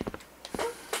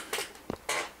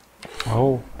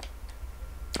 Oh.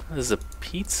 There's a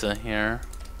pizza here.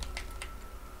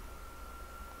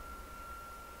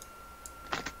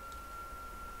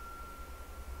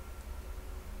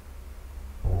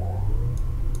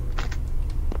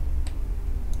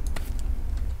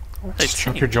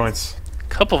 Shrunk your joints.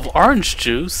 Cup of orange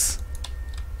juice.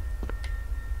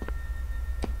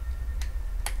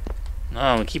 No,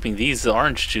 I'm keeping these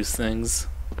orange juice things.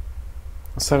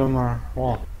 What's that on the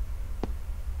wall?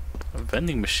 A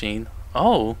vending machine.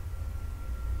 Oh.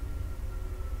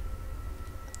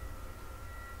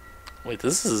 Wait,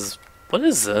 this is... What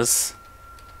is this?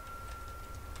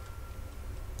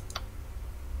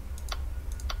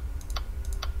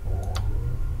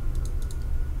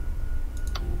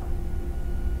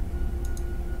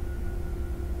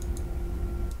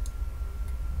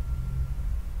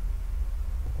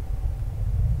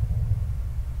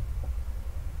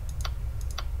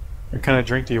 What kind of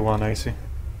drink do you want, Icy?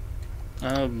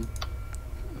 Out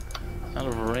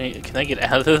of range. Can I get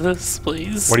out of this,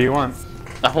 please? What do you want?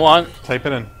 I want Type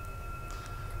it in.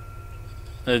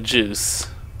 a juice.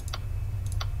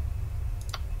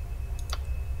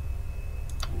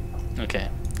 Okay.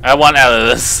 I want out of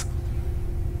this.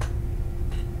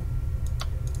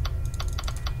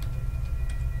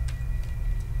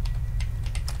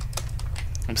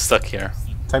 I'm stuck here.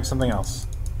 Type something else.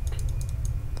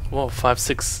 Whoa, 5,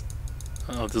 6.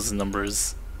 Oh, those are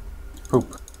numbers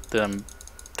Poop. that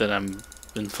I'm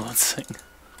influencing.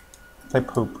 Type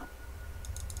poop.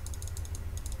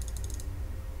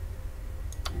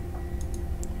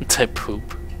 Type poop.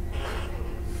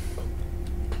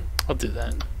 I'll do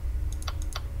that.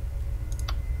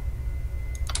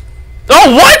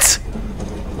 Oh, what?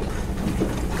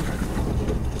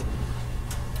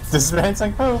 This is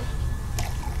saying poop.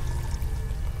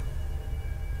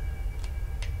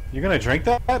 You gonna drink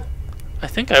that? I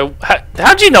think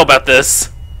how'd you know about this?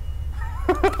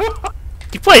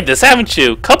 You played this, haven't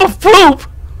you? Cup of poop.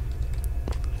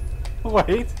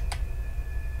 Wait.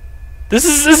 This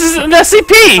is an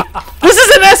SCP. This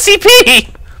is an SCP.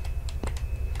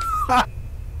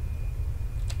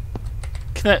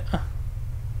 Can I?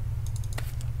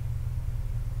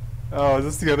 Oh, is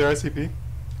this the other SCP?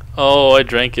 Oh, I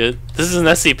drank it. This is an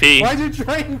SCP. Why'd you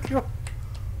drink?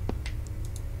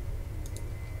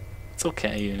 It's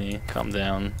okay, Uni. Calm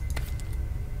down.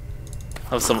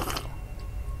 Have some.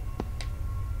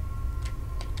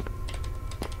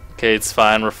 Okay, it's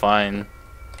fine. We're fine.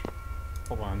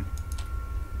 Hold on.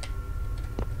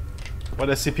 What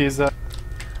SCP is that?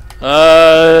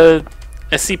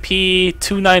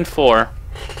 SCP-294.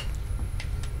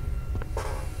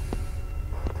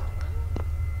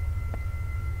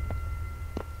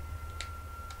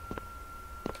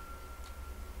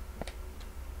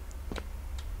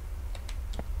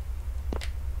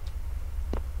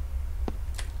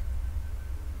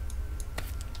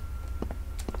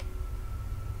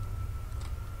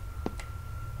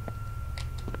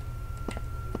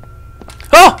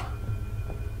 Oh!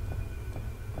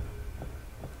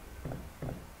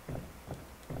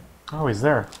 he's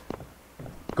there.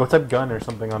 Go type gun or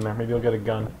something on there. Maybe you'll get a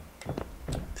gun.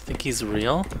 Do you think he's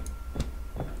real?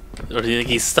 Or do you think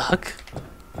he's stuck?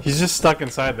 He's just stuck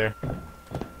inside there.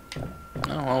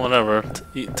 Oh, well, whatever.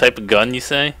 Type of gun, you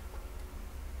say?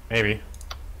 Maybe.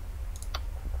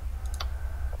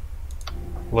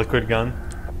 Liquid gun.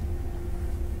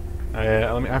 I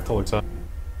have to look this up.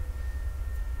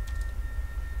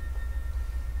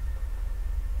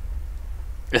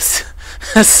 It's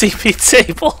a CP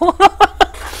table.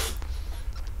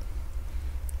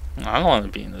 I don't want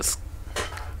to be in this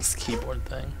keyboard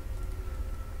thing.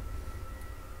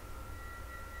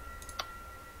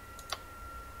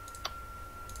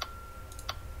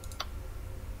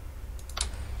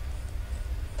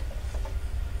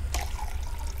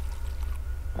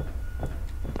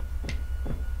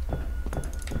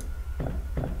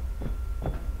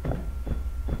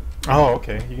 Oh,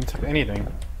 okay. You can type anything.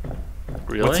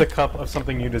 Really? What's a cup of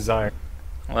something you desire?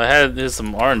 Well, here's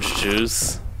some orange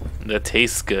juice. That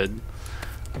tastes good.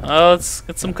 Let's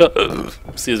get some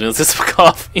excuse me, let's get some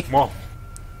coffee. Whoa.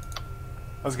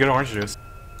 Let's get orange juice.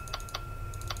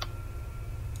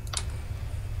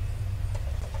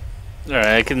 Alright,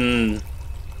 I can...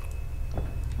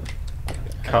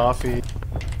 Coffee.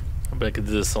 I bet I could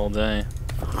do this all day.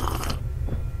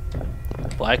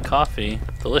 Black coffee.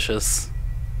 Delicious.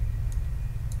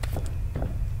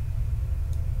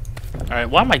 Alright,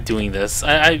 why am I doing this?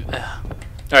 Alright,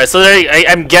 so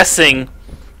I'm guessing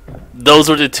those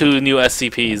were the two new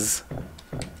SCPs.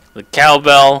 The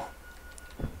cowbell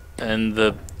and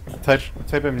the... Type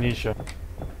amnesia.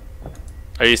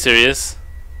 Are you serious?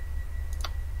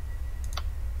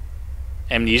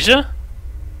 Amnesia?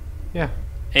 Yeah.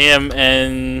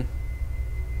 A-M-N-E-S-I?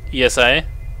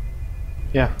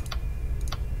 Yeah.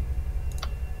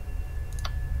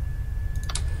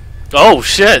 Oh,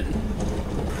 shit!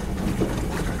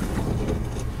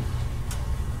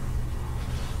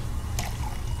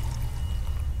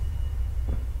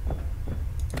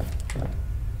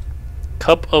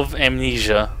 Cup of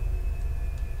amnesia.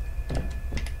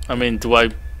 I mean, do I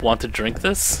want to drink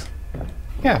this?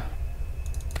 Yeah.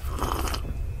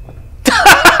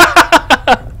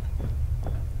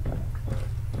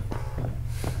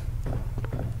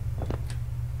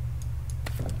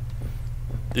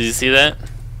 Did you see that?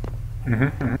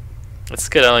 Mm-hmm. That's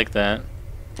good, I like that.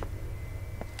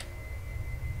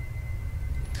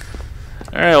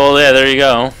 Alright, well, yeah, there you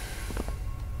go.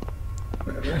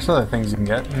 There's other things you can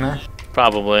get in there.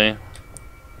 Probably.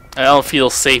 I don't feel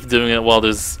safe doing it while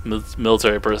there's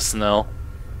military personnel.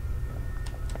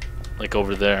 Like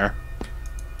over there.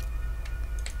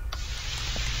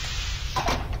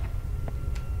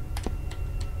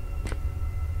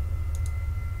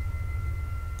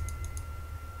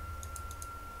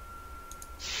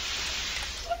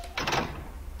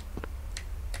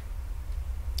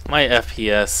 My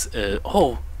FPS is...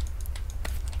 Oh!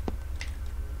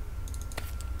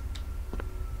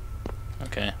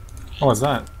 Okay. What was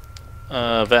that?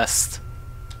 Vest.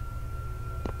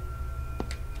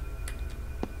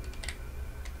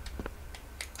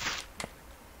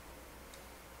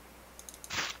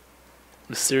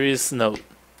 Mysterious note.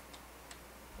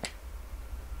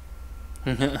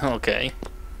 Okay.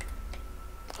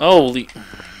 Holy...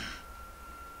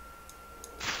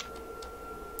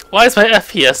 Why is my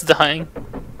FPS dying?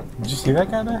 Did you see that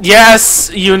guy there?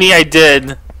 Yes, Uni, I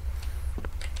did.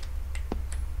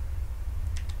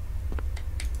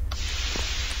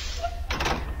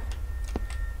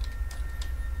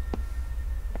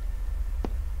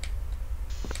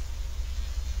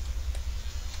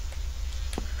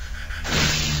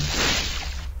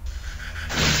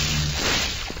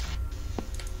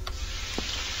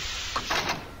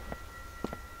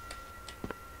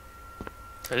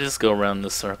 Did I just go around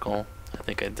this circle? I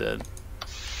think I did.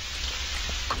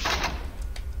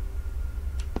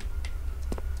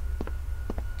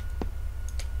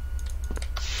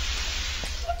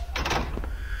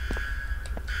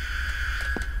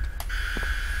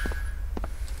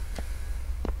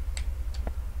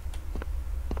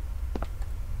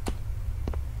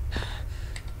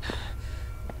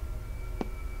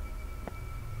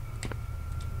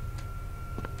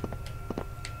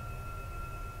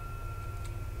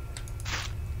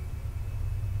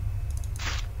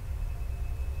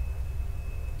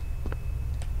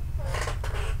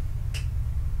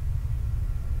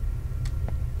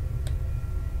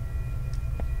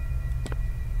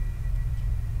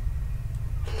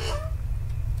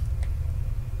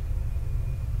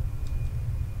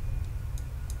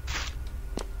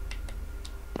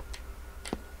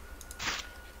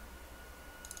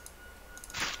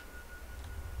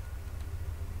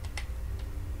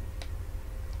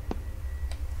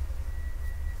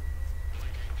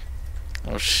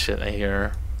 Oh shit, I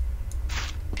hear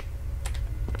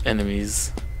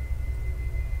enemies.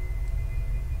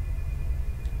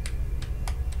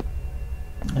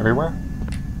 Everywhere?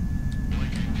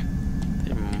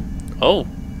 Oh!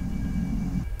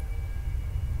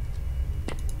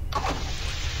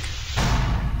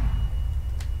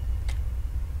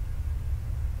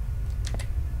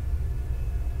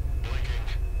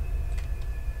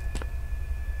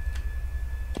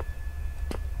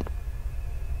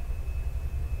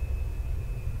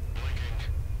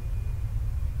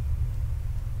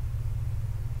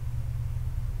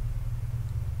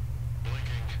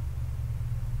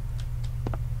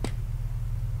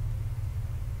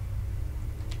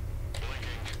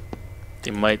 They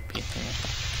might be here.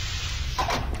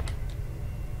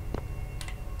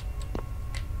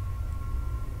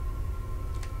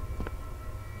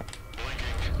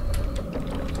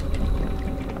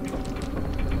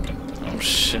 Oh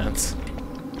shit.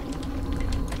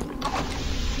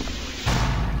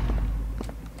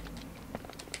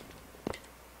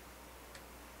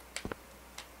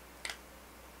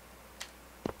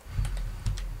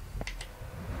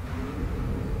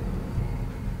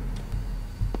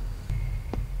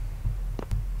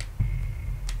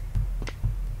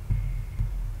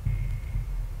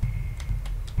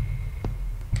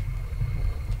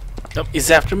 Nope,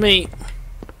 he's after me.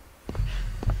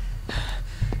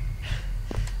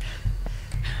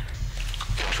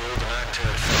 Control the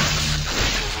Nocturne Fox.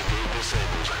 Physical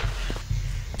disabled.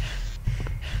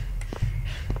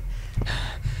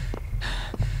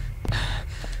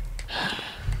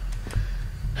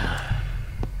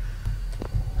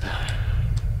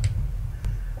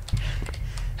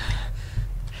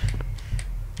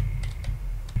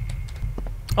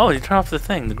 Oh, you turn off the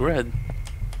thing, the grid.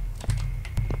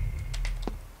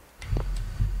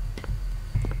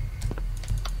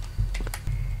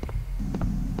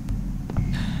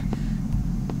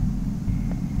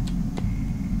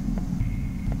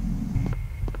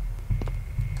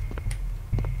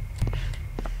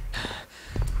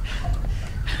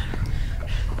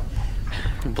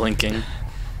 Blinking.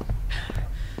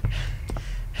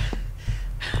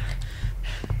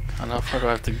 I don't know how far do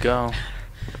I have to go.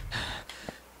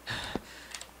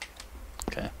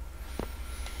 Okay.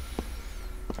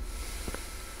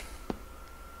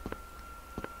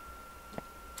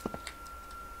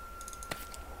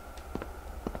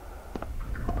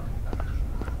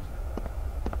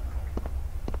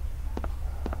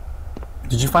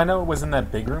 Did you find out what was in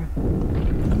that big room?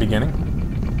 At the beginning?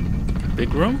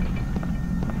 Big room?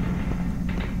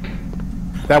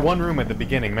 That one room at the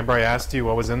beginning. Remember I asked you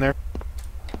what was in there?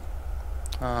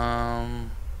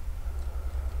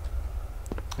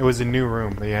 It was a new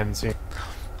room that you hadn't seen.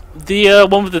 The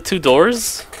one with the two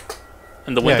doors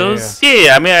and the windows?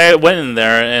 Yeah. I mean, I went in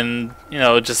there and, you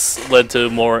know, it just led to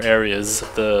more areas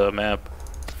of the map.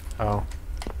 Oh.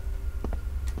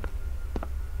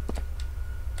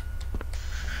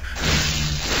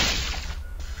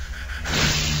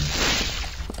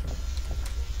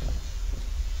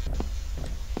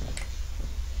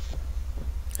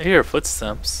 I hear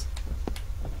footsteps.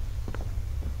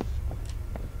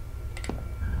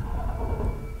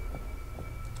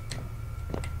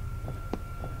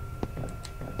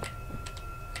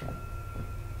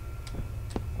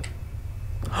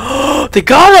 They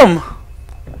got him!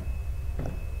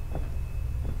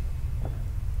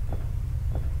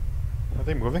 Are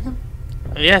they moving him?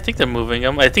 Yeah, I think they're moving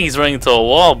him. I think he's running into a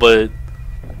wall, but...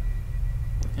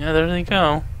 yeah, there they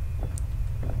go.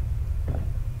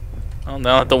 Oh, now I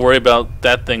don't have to worry about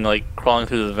that thing, like, crawling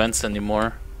through the vents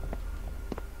anymore.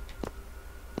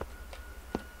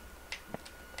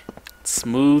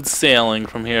 Smooth sailing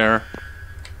from here.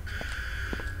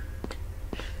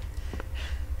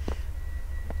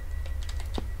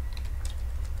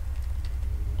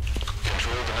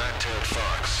 Control the Nocturne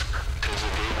Fox.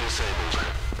 Physical disabled.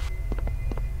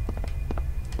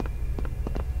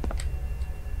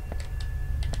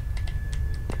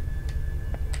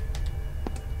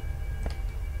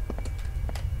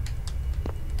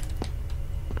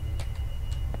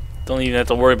 Don't even have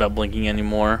to worry about blinking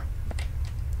anymore.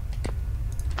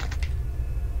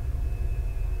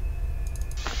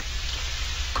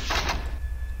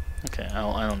 Okay,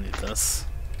 I don't need this.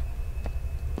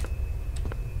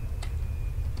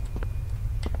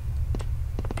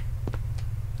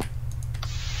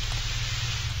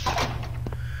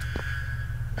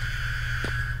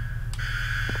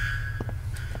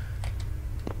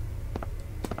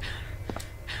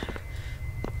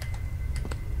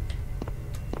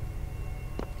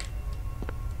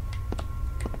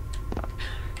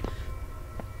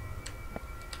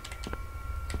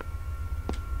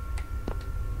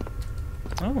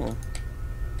 Oh.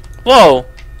 Whoa!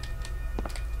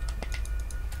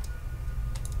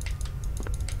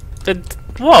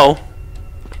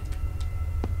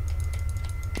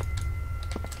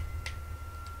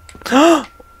 Whoa!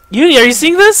 Are you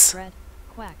seeing this? Bread.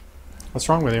 Quack. What's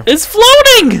wrong with you? It's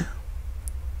floating!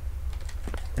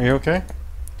 Are you okay?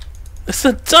 It's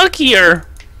a duck here!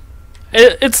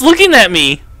 It's looking at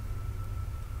me!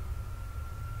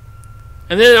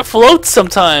 And then it floats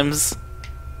sometimes.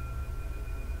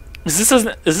 Is this an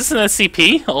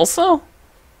SCP also?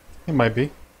 It might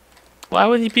be. Why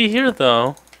would he be here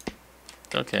though?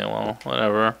 Okay, well,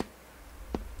 whatever.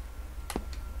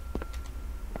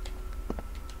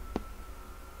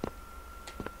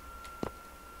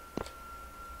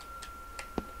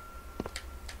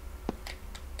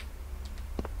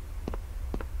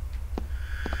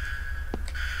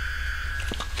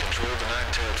 Control the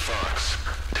nine-tailed fox.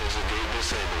 Taser gate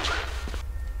disabled.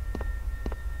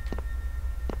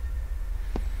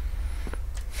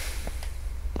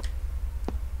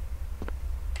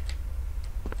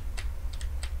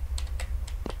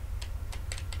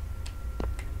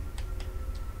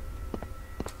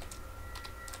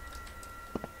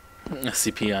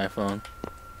 SCP iPhone.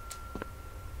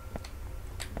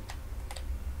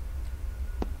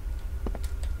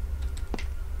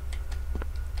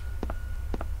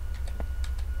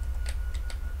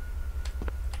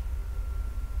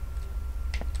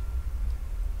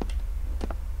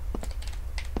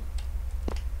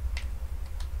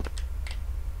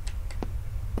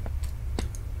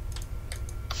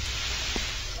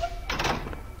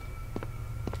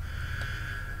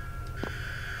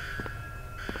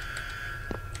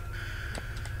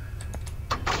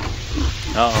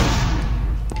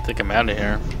 Uh-oh. I think I'm out of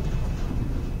here.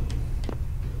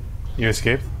 You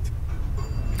escaped?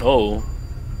 Oh.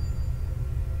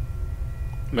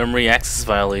 Memory access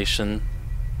violation.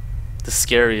 The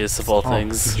scariest of all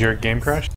things. Did your game crash?